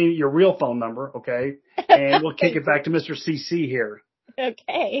give out your real phone number, okay? And we'll kick it back to Mr. CC here.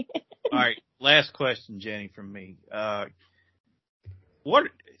 Okay. All right. Last question, Jenny, from me. What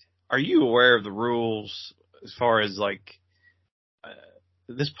are you aware of the rules as far as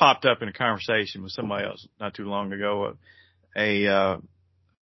this popped up in a conversation with somebody else not too long ago. A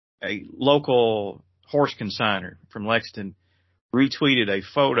local horse consignor from Lexington retweeted a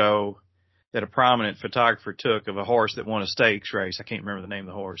photo that a prominent photographer took of a horse that won a stakes race. I can't remember the name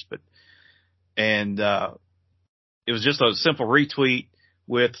of the horse, and it was just a simple retweet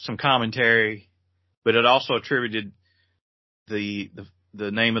with some commentary, but it also attributed the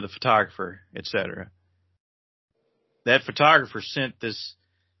the name of the photographer, etc. That photographer sent this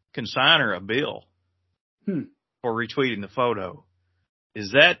consigner a bill for retweeting the photo.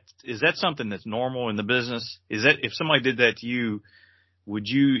 Is that something that's normal in the business? Is that, if somebody did that to you,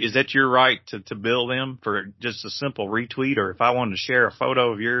 is that your right to bill them for just a simple retweet? Or if I wanted to share a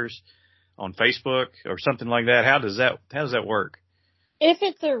photo of yours on Facebook or something like that, how does that work? If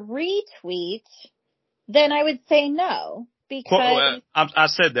it's a retweet, then I would say no, because I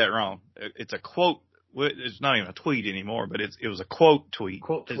said that wrong. It's a quote. It's not even a tweet anymore, but it was a quote tweet,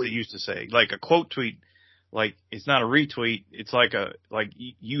 as it used to say. Like a quote tweet, like it's not a retweet. It's like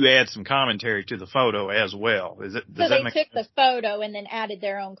you add some commentary to the photo as well. Does that make sense? Took the photo and then added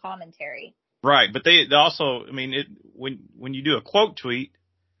their own commentary. Right, but they also, I mean, when you do a quote tweet,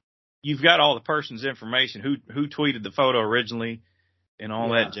 you've got all the person's information, who tweeted the photo originally, and all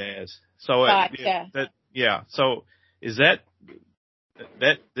that jazz. So gotcha. So is that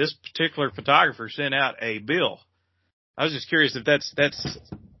this particular photographer sent out a bill? I was just curious if that's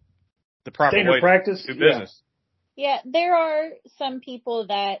the proper standard way practice to do business. Yeah, there are some people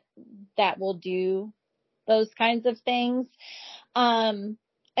that will do those kinds of things. I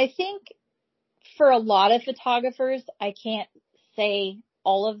think for a lot of photographers, I can't say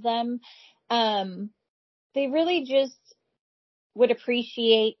all of them, they really just would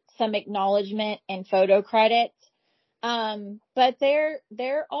appreciate some acknowledgement and photo credit. But there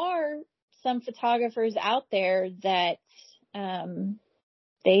are some photographers out there that,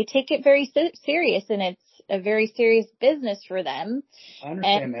 they take it very serious, and it's a very serious business for them. I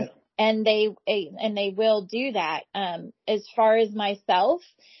understand that. And they will do that. As far as myself,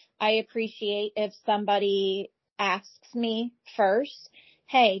 I appreciate if somebody asks me first,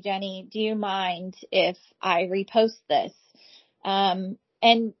 hey, Jenny, do you mind if I repost this? And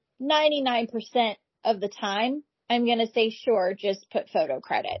 99% of the time, I'm going to say, sure, just put photo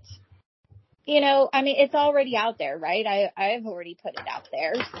credit. I mean, it's already out there, right? I've already put it out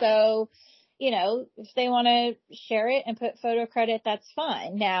there. So, if they want to share it and put photo credit, that's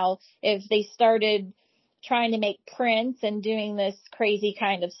fine. Now, if they started trying to make prints and doing this crazy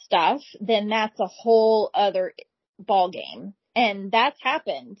kind of stuff, then that's a whole other ball game. And that's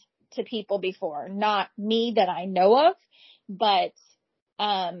happened to people before, not me that I know of, but,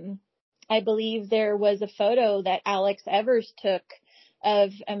 I believe there was a photo that Alex Evers took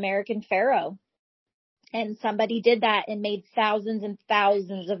of American Pharoah, and somebody did that and made thousands and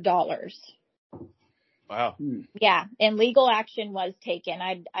thousands of dollars. Wow. Yeah. And legal action was taken.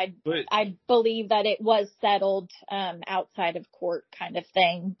 I believe that it was settled, outside of court kind of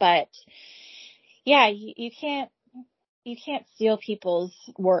thing, but yeah, you can't steal people's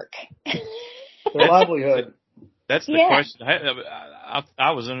work. Their livelihood. That's the question.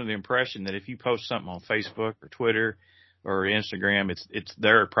 I was under the impression that if you post something on Facebook or Twitter or Instagram, it's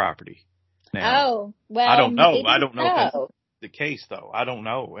their property. Now, oh, well, I don't know. I don't know if that's so. the case, though. I don't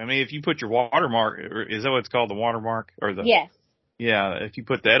know. I mean, if you put your watermark, is that what it's called, the watermark? Or the Yes. Yeah, if you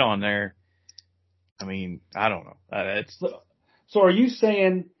put that on there, I mean, I don't know. So are you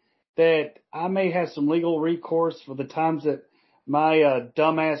saying that I may have some legal recourse for the times that my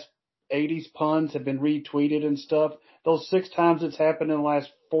dumbass 80s puns have been retweeted and stuff? Those 6 times it's happened in the last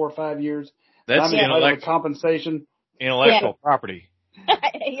 4 or 5 years. That's intellectual compensation. Intellectual property.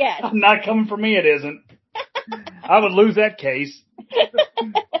 Yes. Not coming for me, it isn't. I would lose that case.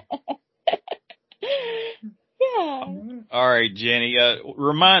 Yeah. All right, Jenny.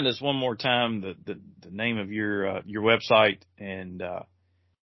 Remind us one more time the name of your website and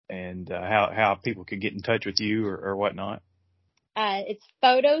how people could get in touch with you or whatnot. It's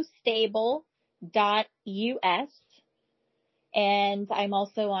photostable.us, and I'm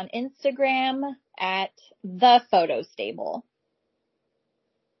also on Instagram at @thephotostable.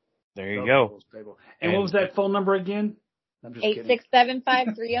 There you go. And what was that phone number again? I'm just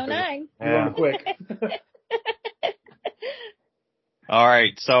 8675309. Yeah. Quick. All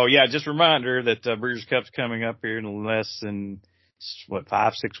right. So yeah, just a reminder that Breeders' Cup's coming up here in less than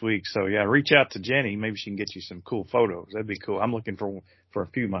 5-6 weeks. So yeah, reach out to Jenny. Maybe she can get you some cool photos. That'd be cool. I'm looking for a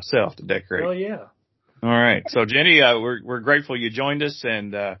few myself to decorate. Oh yeah. All right. So Jenny, we're grateful you joined us,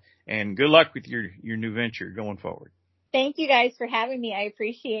 and good luck with your new venture going forward. Thank you guys for having me. I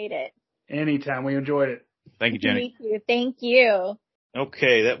appreciate it. Anytime. We enjoyed it. Thank you, Jenny. Me too. Thank you.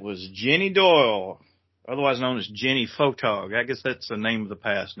 Okay, that was Jenny Doyle, otherwise known as Jenny Photog. I guess that's the name of the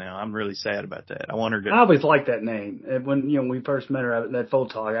past now. I'm really sad about that. I want her to. I always liked that name. When we first met her, that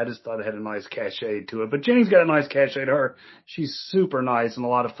Photog, I just thought it had a nice cachet to it. But Jenny's got a nice cachet to her. She's super nice and a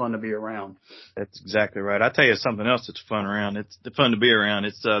lot of fun to be around. That's exactly right. I'll tell you something else that's fun around. It's fun to be around.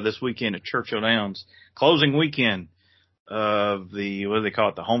 It's this weekend at Churchill Downs, closing weekend of the, what do they call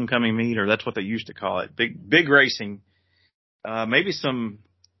it? The homecoming meet, or that's what they used to call it. Big racing. Maybe some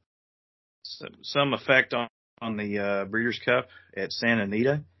effect on the Breeders' Cup at Santa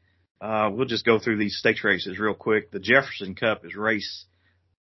Anita. We'll just go through these stakes races real quick. The Jefferson Cup is race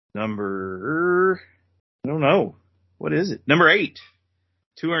number, I don't know. What is it? Number 8.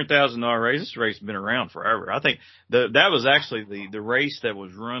 $200,000 race. This race has been around forever. I think that was actually the race that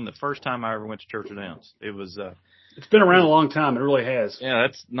was run the first time I ever went to Churchill Downs. It was, it's been around a long time. It really has. Yeah,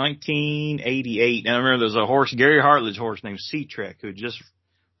 that's 1988. And I remember there's a horse, Gary Hartledge's horse named Sea Trek, who had just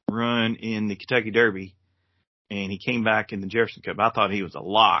run in the Kentucky Derby, and he came back in the Jefferson Cup. I thought he was a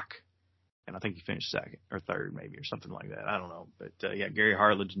lock, and I think he finished second or third maybe or something like that. I don't know. But, yeah, Gary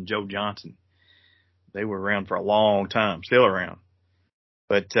Hartledge and Joe Johnson, they were around for a long time, still around.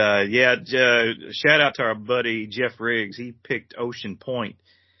 But, yeah, shout out to our buddy Jeff Riggs. He picked Ocean Point,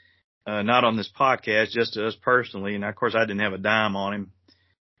 not on this podcast, just to us personally. And, of course, I didn't have a dime on him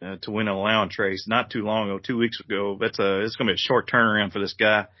to win an allowance race not too long ago, 2 weeks ago. It's going to be a short turnaround for this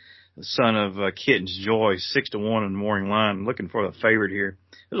guy, the son of Kitten's Joy, 6-1 in the morning line. I'm looking for the favorite here.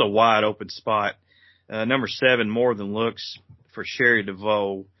 There's a wide open spot. Number 7, More Than Looks for Sherry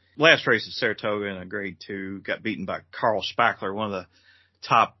DeVoe. Last race at Saratoga in a grade 2, got beaten by Carl Spackler, one of the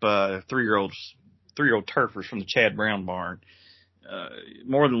top three-year-old turfers from the Chad Brown barn.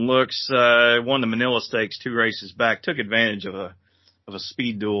 More Than Looks won the Manila Stakes 2 races back, took advantage of a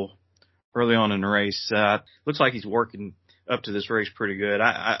speed duel early on in the race. Looks like he's working up to this race pretty good.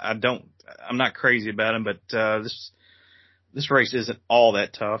 I'm not crazy about him, but this race isn't all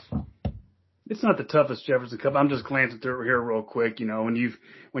that tough. It's not the toughest Jefferson Cup. I'm just glancing through it here real quick. You know,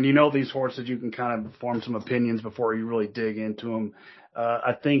 when you know these horses, you can kind of form some opinions before you really dig into them.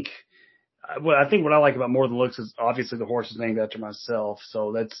 I think what I like about More Than Looks is obviously the horse is named after myself.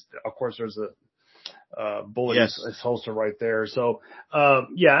 So that's, of course, there's a bullet in his holster right there. So,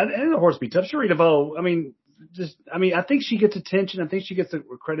 yeah, and the horse be tough. Sherry DeVoe, I think she gets attention. I think she gets the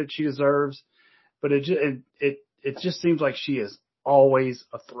credit she deserves, but it just seems like she is always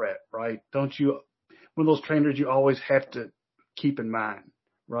a threat, right? Don't you, one of those trainers you always have to keep in mind,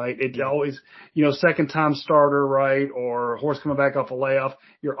 right? It always, second time starter, right? Or horse coming back off a layoff.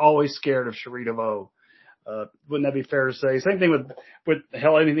 You're always scared of Sherry DeVoe. Wouldn't that be fair to say? Same thing with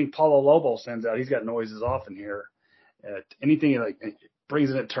anything Paulo Lobo sends out. He's got noises often here. Anything like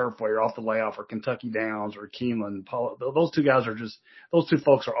brings in at Turfway or off the layoff or Kentucky Downs or Keeneland. Paulo, those two guys those two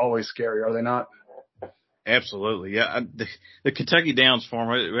folks are always scary, are they not? Absolutely. Yeah. The Kentucky Downs form,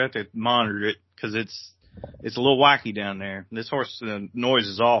 we have to monitor it because it's a little wacky down there. This horse, the noise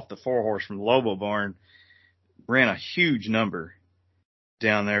is off. The 4-horse from the Lobo barn ran a huge number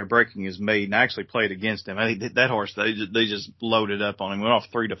down there, breaking his maiden. I actually played against him. I think that horse, they just loaded up on him, went off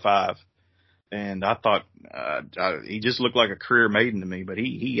 3-5. And I thought, he just looked like a career maiden to me, but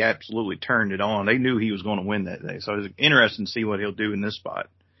he absolutely turned it on. They knew he was going to win that day. So it was interesting to see what he'll do in this spot.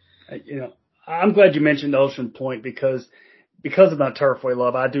 I'm glad you mentioned Ocean Point because of my Turfway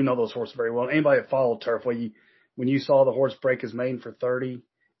love. I do know those horses very well. Anybody that followed Turfway, when you saw the horse break his maiden for 30,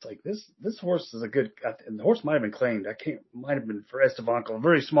 it's like this horse is a good. And the horse might have been claimed. Might have been for Estevanco. A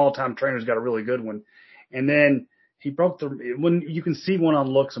very small time trainer's got a really good one, and then he broke when you can see one on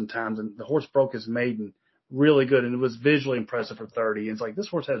look sometimes, and the horse broke his maiden really good, and it was visually impressive for 30. And it's like this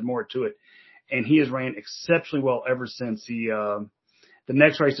horse has more to it, and he has ran exceptionally well ever since the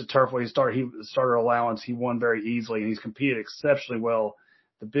next race at Turfway, he started allowance. He won very easily, and he's competed exceptionally well.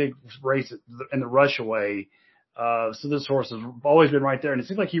 The big race in the Rushaway. So this horse has always been right there, and it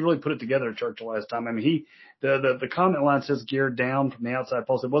seems like he really put it together at Churchill last time. I mean, the comment line says geared down from the outside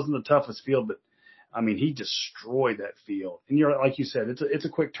post. It wasn't the toughest field, but I mean, he destroyed that field. And like you said, it's a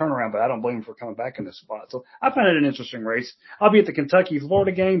quick turnaround, but I don't blame him for coming back in this spot. So I find it an interesting race. I'll be at the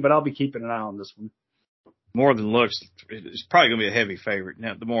Kentucky-Florida game, but I'll be keeping an eye on this one. More Than Looks, it's probably going to be a heavy favorite.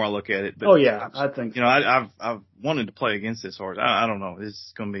 Now, the more I look at it, but I think I've wanted to play against this horse. I don't know.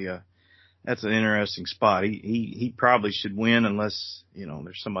 It's going to be that's an interesting spot. He probably should win unless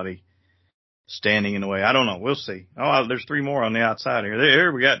there's somebody standing in the way. I don't know. We'll see. Oh, there's 3 more on the outside here.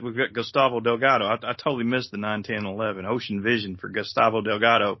 There we've got Gustavo Delgado. I totally missed the 9, 10, 11. Ocean Vision for Gustavo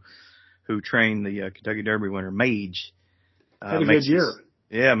Delgado, who trained the Kentucky Derby winner Mage. Had a good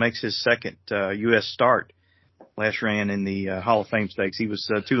year. Makes his second U.S. start. Last ran in the Hall of Fame Stakes. He was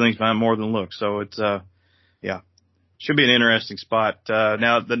 2 lengths behind More Than Looks. So it's, should be an interesting spot.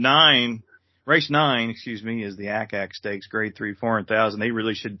 Now race 9, is the ACAC Stakes, grade 3, 400,000. They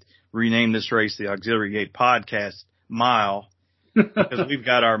really should rename this race the Auxiliary Gate Podcast Mile because we've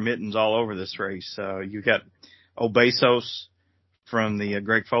got our mittens all over this race. You've got Obesos from the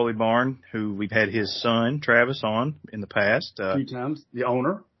Greg Foley barn, who we've had his son, Travis, on in the past. A few times. The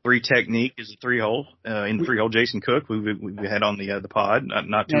owner. 3 Technique is a 3-hole. In the 3-hole, Jason Cook, we had on the pod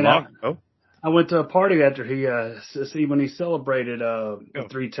not too long ago. I went to a party after when he celebrated the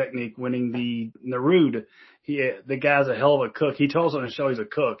 3 Technique winning the Nerude. The guy's a hell of a cook. He tells on the show he's a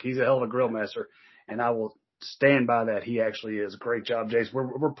cook. He's a hell of a grill master, and I will stand by that. He actually is. Great job, Jason.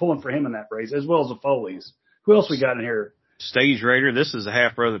 We're pulling for him in that race, as well as the Foleys. Who else we got in here? Stage Raider. This is a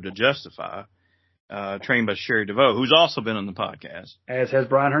half brother to Justify, trained by Sherry DeVoe, who's also been on the podcast. As has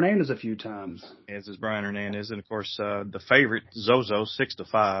Brian Hernandez a few times. As is Brian Hernandez, and of course the favorite Zozo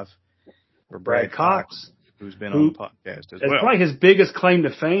 6-5 for Brad Cox, who's been on the podcast as well. It's probably his biggest claim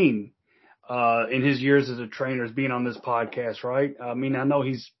to fame in his years as a trainer is being on this podcast, right? I mean, I know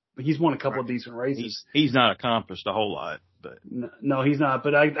he's won a couple of decent races. He's not accomplished a whole lot, but no, he's not.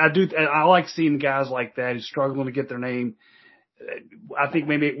 But I like seeing guys like that who's struggling to get their name. I think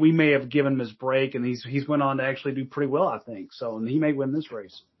maybe we may have given him his break, and he's went on to actually do pretty well, I think. So, and he may win this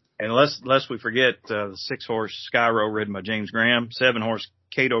race. And lest we forget the 6-horse Skyro ridden by James Graham, 7-horse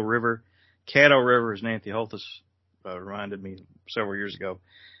Caddo River, as Nancy Holthus reminded me several years ago,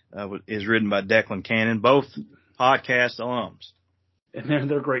 is ridden by Declan Cannon, both podcast alums. And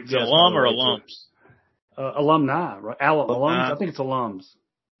they're great guests. Alum or alums? Alumni, right? Alums? I think it's alums.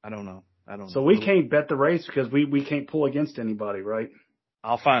 I don't know. So we can't bet the race because we can't pull against anybody, right?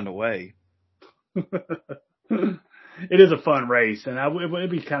 I'll find a way. It is a fun race, and it'd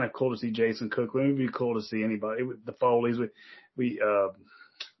be kind of cool to see Jason Cook. It'd be cool to see anybody. The Foleys,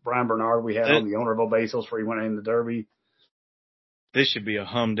 Brian Bernard, we had on the owner of Obesos where he went in the Derby. This should be a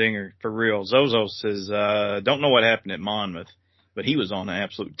humdinger for real. Zozo says, don't know what happened at Monmouth, but he was on an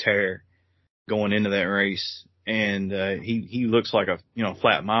absolute tear going into that race. And, he looks like a,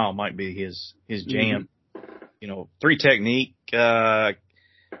 flat mile might be his jam. Mm-hmm. 3 Technique,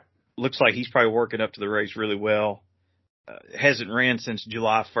 looks like he's probably working up to the race really well. Hasn't ran since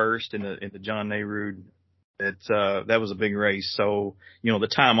July 1st in the John Nehrude. That was a big race. So,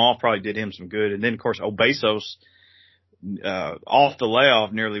 the time off probably did him some good. And then, of course, Obesos, off the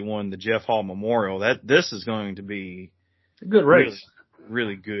layoff nearly won the Jeff Hall Memorial. This is going to be a good race.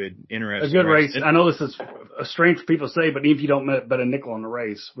 Really good, interesting. A good race. I know this is strange for people to say, but even if you don't bet a nickel on the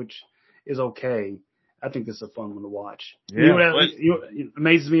race, which is okay, I think this is a fun one to watch. Yeah. What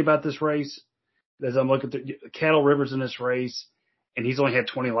amazes me about this race as I'm looking through Cattle Rivers in this race, and he's only had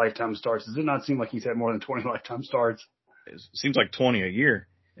 20 lifetime starts. Does it not seem like he's had more than 20 lifetime starts? It seems like 20 a year.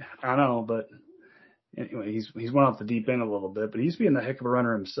 I know, but anyway, he's went off the deep end a little bit, but he's being a heck of a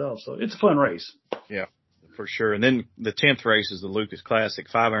runner himself. So it's a fun race. Yeah. For sure. And then the 10th race is the Lucas Classic,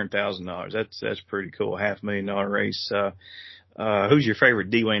 $500,000. That's pretty cool. $500,000 race. Who's your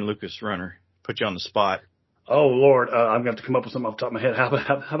favorite Dwayne Lucas runner? Put you on the spot. Oh Lord. I'm going to have to come up with something off the top of my head. How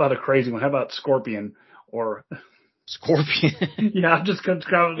about a crazy one? How about Scorpion or Scorpion? Yeah. I'm just going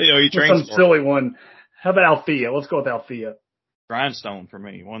to go with some silly one. How about Althea? Let's go with Althea. Grindstone for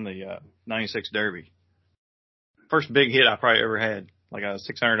me. Won the, 96 Derby. First big hit I probably ever had. Like a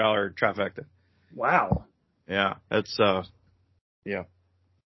 $600 trifecta. Wow. Yeah, that's a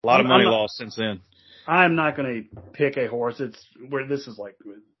lot of money lost since then. I'm not going to pick a horse. This is like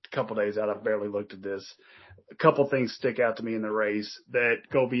a couple days out. I've barely looked at this. A couple things stick out to me in the race that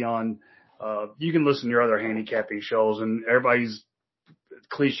go beyond. You can listen to your other handicapping shows, and everybody's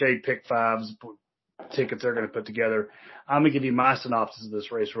cliched pick fives tickets they're going to put together. I'm going to give you my synopsis of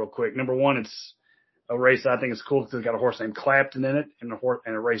this race real quick. Number one, it's a race I think is cool because it's got a horse named Clapton in it and a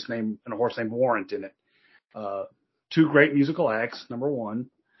horse named Warrant in it. 2 great musical acts, number one.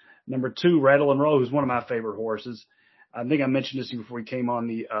 Number 2, Rattle and Roll, who's one of my favorite horses. I think I mentioned this to you before we came on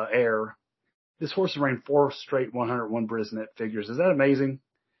the air. This horse has ran 4 straight 101 Brisnet figures. Is that amazing?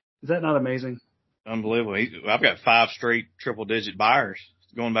 Is that not amazing? Unbelievable. I've got 5 straight triple-digit buyers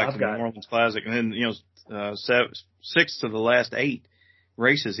going back to the New Orleans Classic. And then, 6 of the last 8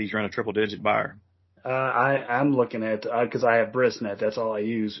 races he's run a triple-digit buyer. I'm looking at, because I have Brisnet. That's all I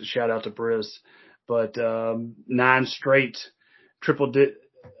use. Shout out to Briss. But 9 straight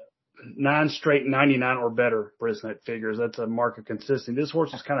 99 or better Brisnet figures. That's a mark of consistency. This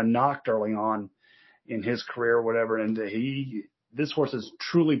horse was kind of knocked early on in his career or whatever, and this horse has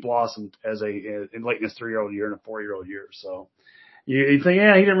truly blossomed as late in his 3-year-old year and a 4-year-old year. So you think,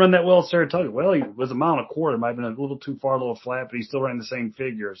 he didn't run that well at Saratoga. Well, he was a mile and a quarter. It might have been a little too far, a little flat, but he still ran the same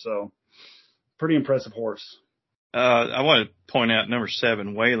figure. So pretty impressive horse. I want to point out number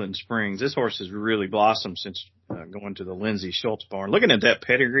 7, Wayland Springs. This horse has really blossomed since going to the Lindsay Schultz barn. Looking at that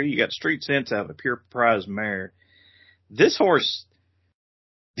pedigree, you got street sense out of a pure prize mare. This horse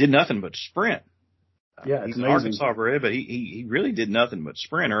did nothing but sprint. Yeah, it's he's an amazing. Arkansas bred, but he really did nothing but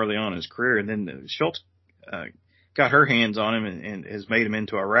sprint early on in his career. And then Schultz got her hands on him and has made him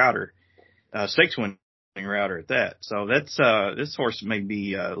into a router, 6-winning router at that. So that's this horse may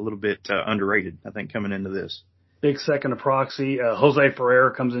be a little bit underrated, I think, coming into this. Big second to Proxy. Jose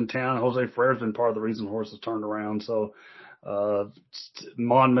Ferrer comes in town. Jose Ferrer's been part of the reason horses turned around. So,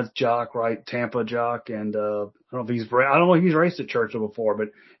 Monmouth jock, right? Tampa jock. And, I don't know if he's raced at Churchill before, but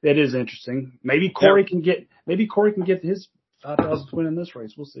it is interesting. Maybe Corey can get his 5,000th win in this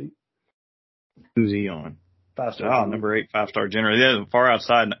race. We'll see. Who's he on? 5-star. Number 8, 5-star general. Yeah, far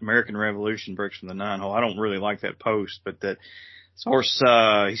outside American Revolution breaks from the 9 hole. I don't really like that post, but that horse,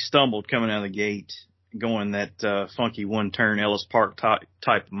 he stumbled coming out of the gate, going that funky one-turn Ellis Park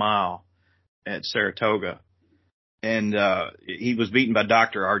type mile at Saratoga. And he was beaten by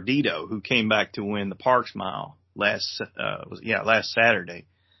Dr. Ardito, who came back to win the Parks Mile last Saturday,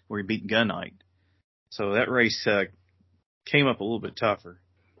 where he beat Gun Knight. So that race came up a little bit tougher.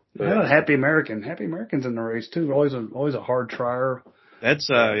 How about Happy American? Happy American's in the race too. Always a hard trier. That's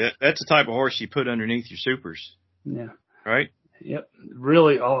the type of horse you put underneath your supers. Yeah. Right? Yep.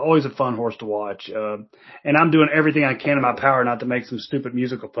 Really, always a fun horse to watch. And I'm doing everything I can in my power not to make some stupid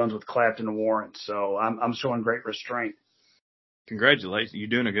musical puns with Clapton and Warren. So I'm showing great restraint. Congratulations. You're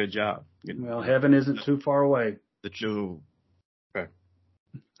doing a good job. Well, heaven isn't too far away. Okay.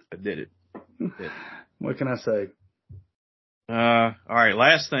 I did it. What can I say? All right.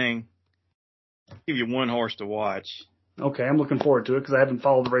 Last thing. I'll give you one horse to watch. Okay. I'm looking forward to it because I haven't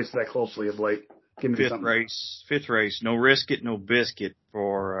followed the race that closely of late. Give me something. Fifth race. No risk it, no biscuit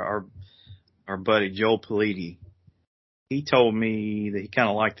for our buddy Joel Politi. He told me that he kind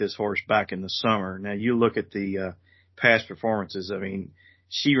of liked this horse back in the summer. Now you look at the past performances. I mean,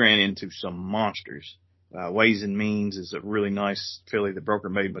 she ran into some monsters. Ways and Means is a really nice filly that broke her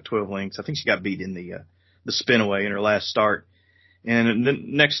maiden by 12 lengths. I think she got beat in the spinaway in her last start. And the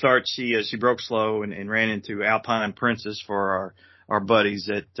next start, she broke slow and ran into Alpine Princess for our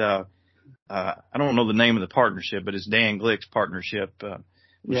buddies at, I don't know the name of the partnership, but it's Dan Glick's partnership.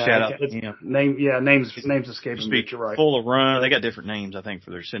 Shout out to him. Names escaping me. You're right. Full of Run. They got different names, I think, for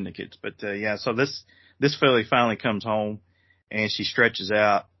their syndicates. But, so this filly finally comes home and she stretches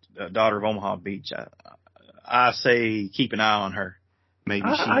out, daughter of Omaha Beach. I say keep an eye on her. Maybe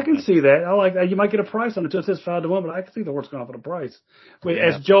I can see that. I like that. You might get a price on it too. It says 5-1, but I can see the horse going off at a price. Wait,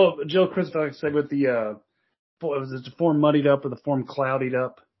 as Jill Christopher said with the, was the form muddied up or the form cloudied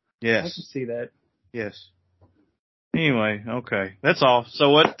up? Yes. I can see that. Yes. Anyway, okay. That's all. So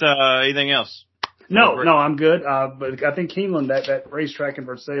what, anything else? No, I'm good. But I think Keeneland, that racetrack in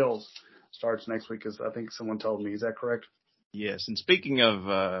Versailles starts next week, as I think someone told me. Is that correct? Yes. And speaking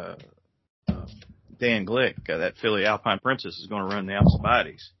of, Dan Glick, that filly Alpine Princess is going to run the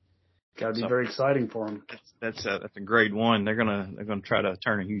Alcibiades. Got to be very exciting for him. That's a grade 1. They're going to try to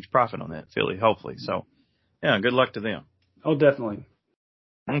turn a huge profit on that filly, hopefully. So, yeah, good luck to them. Oh, definitely.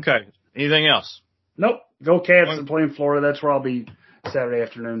 Okay. Anything else? Nope. Go Cats and play in Florida. That's where I'll be Saturday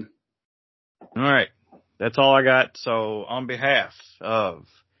afternoon. All right. That's all I got. So on behalf of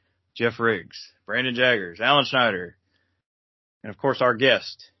Jeff Riggs, Brandon Jaggers, Alan Schneider, and of course our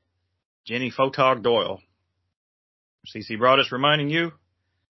guest, Jenny Photog Doyle, CC Broaddus reminding you,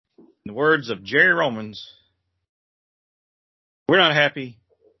 in the words of Jerry Romans, we're not happy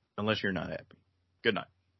unless you're not happy. Good night.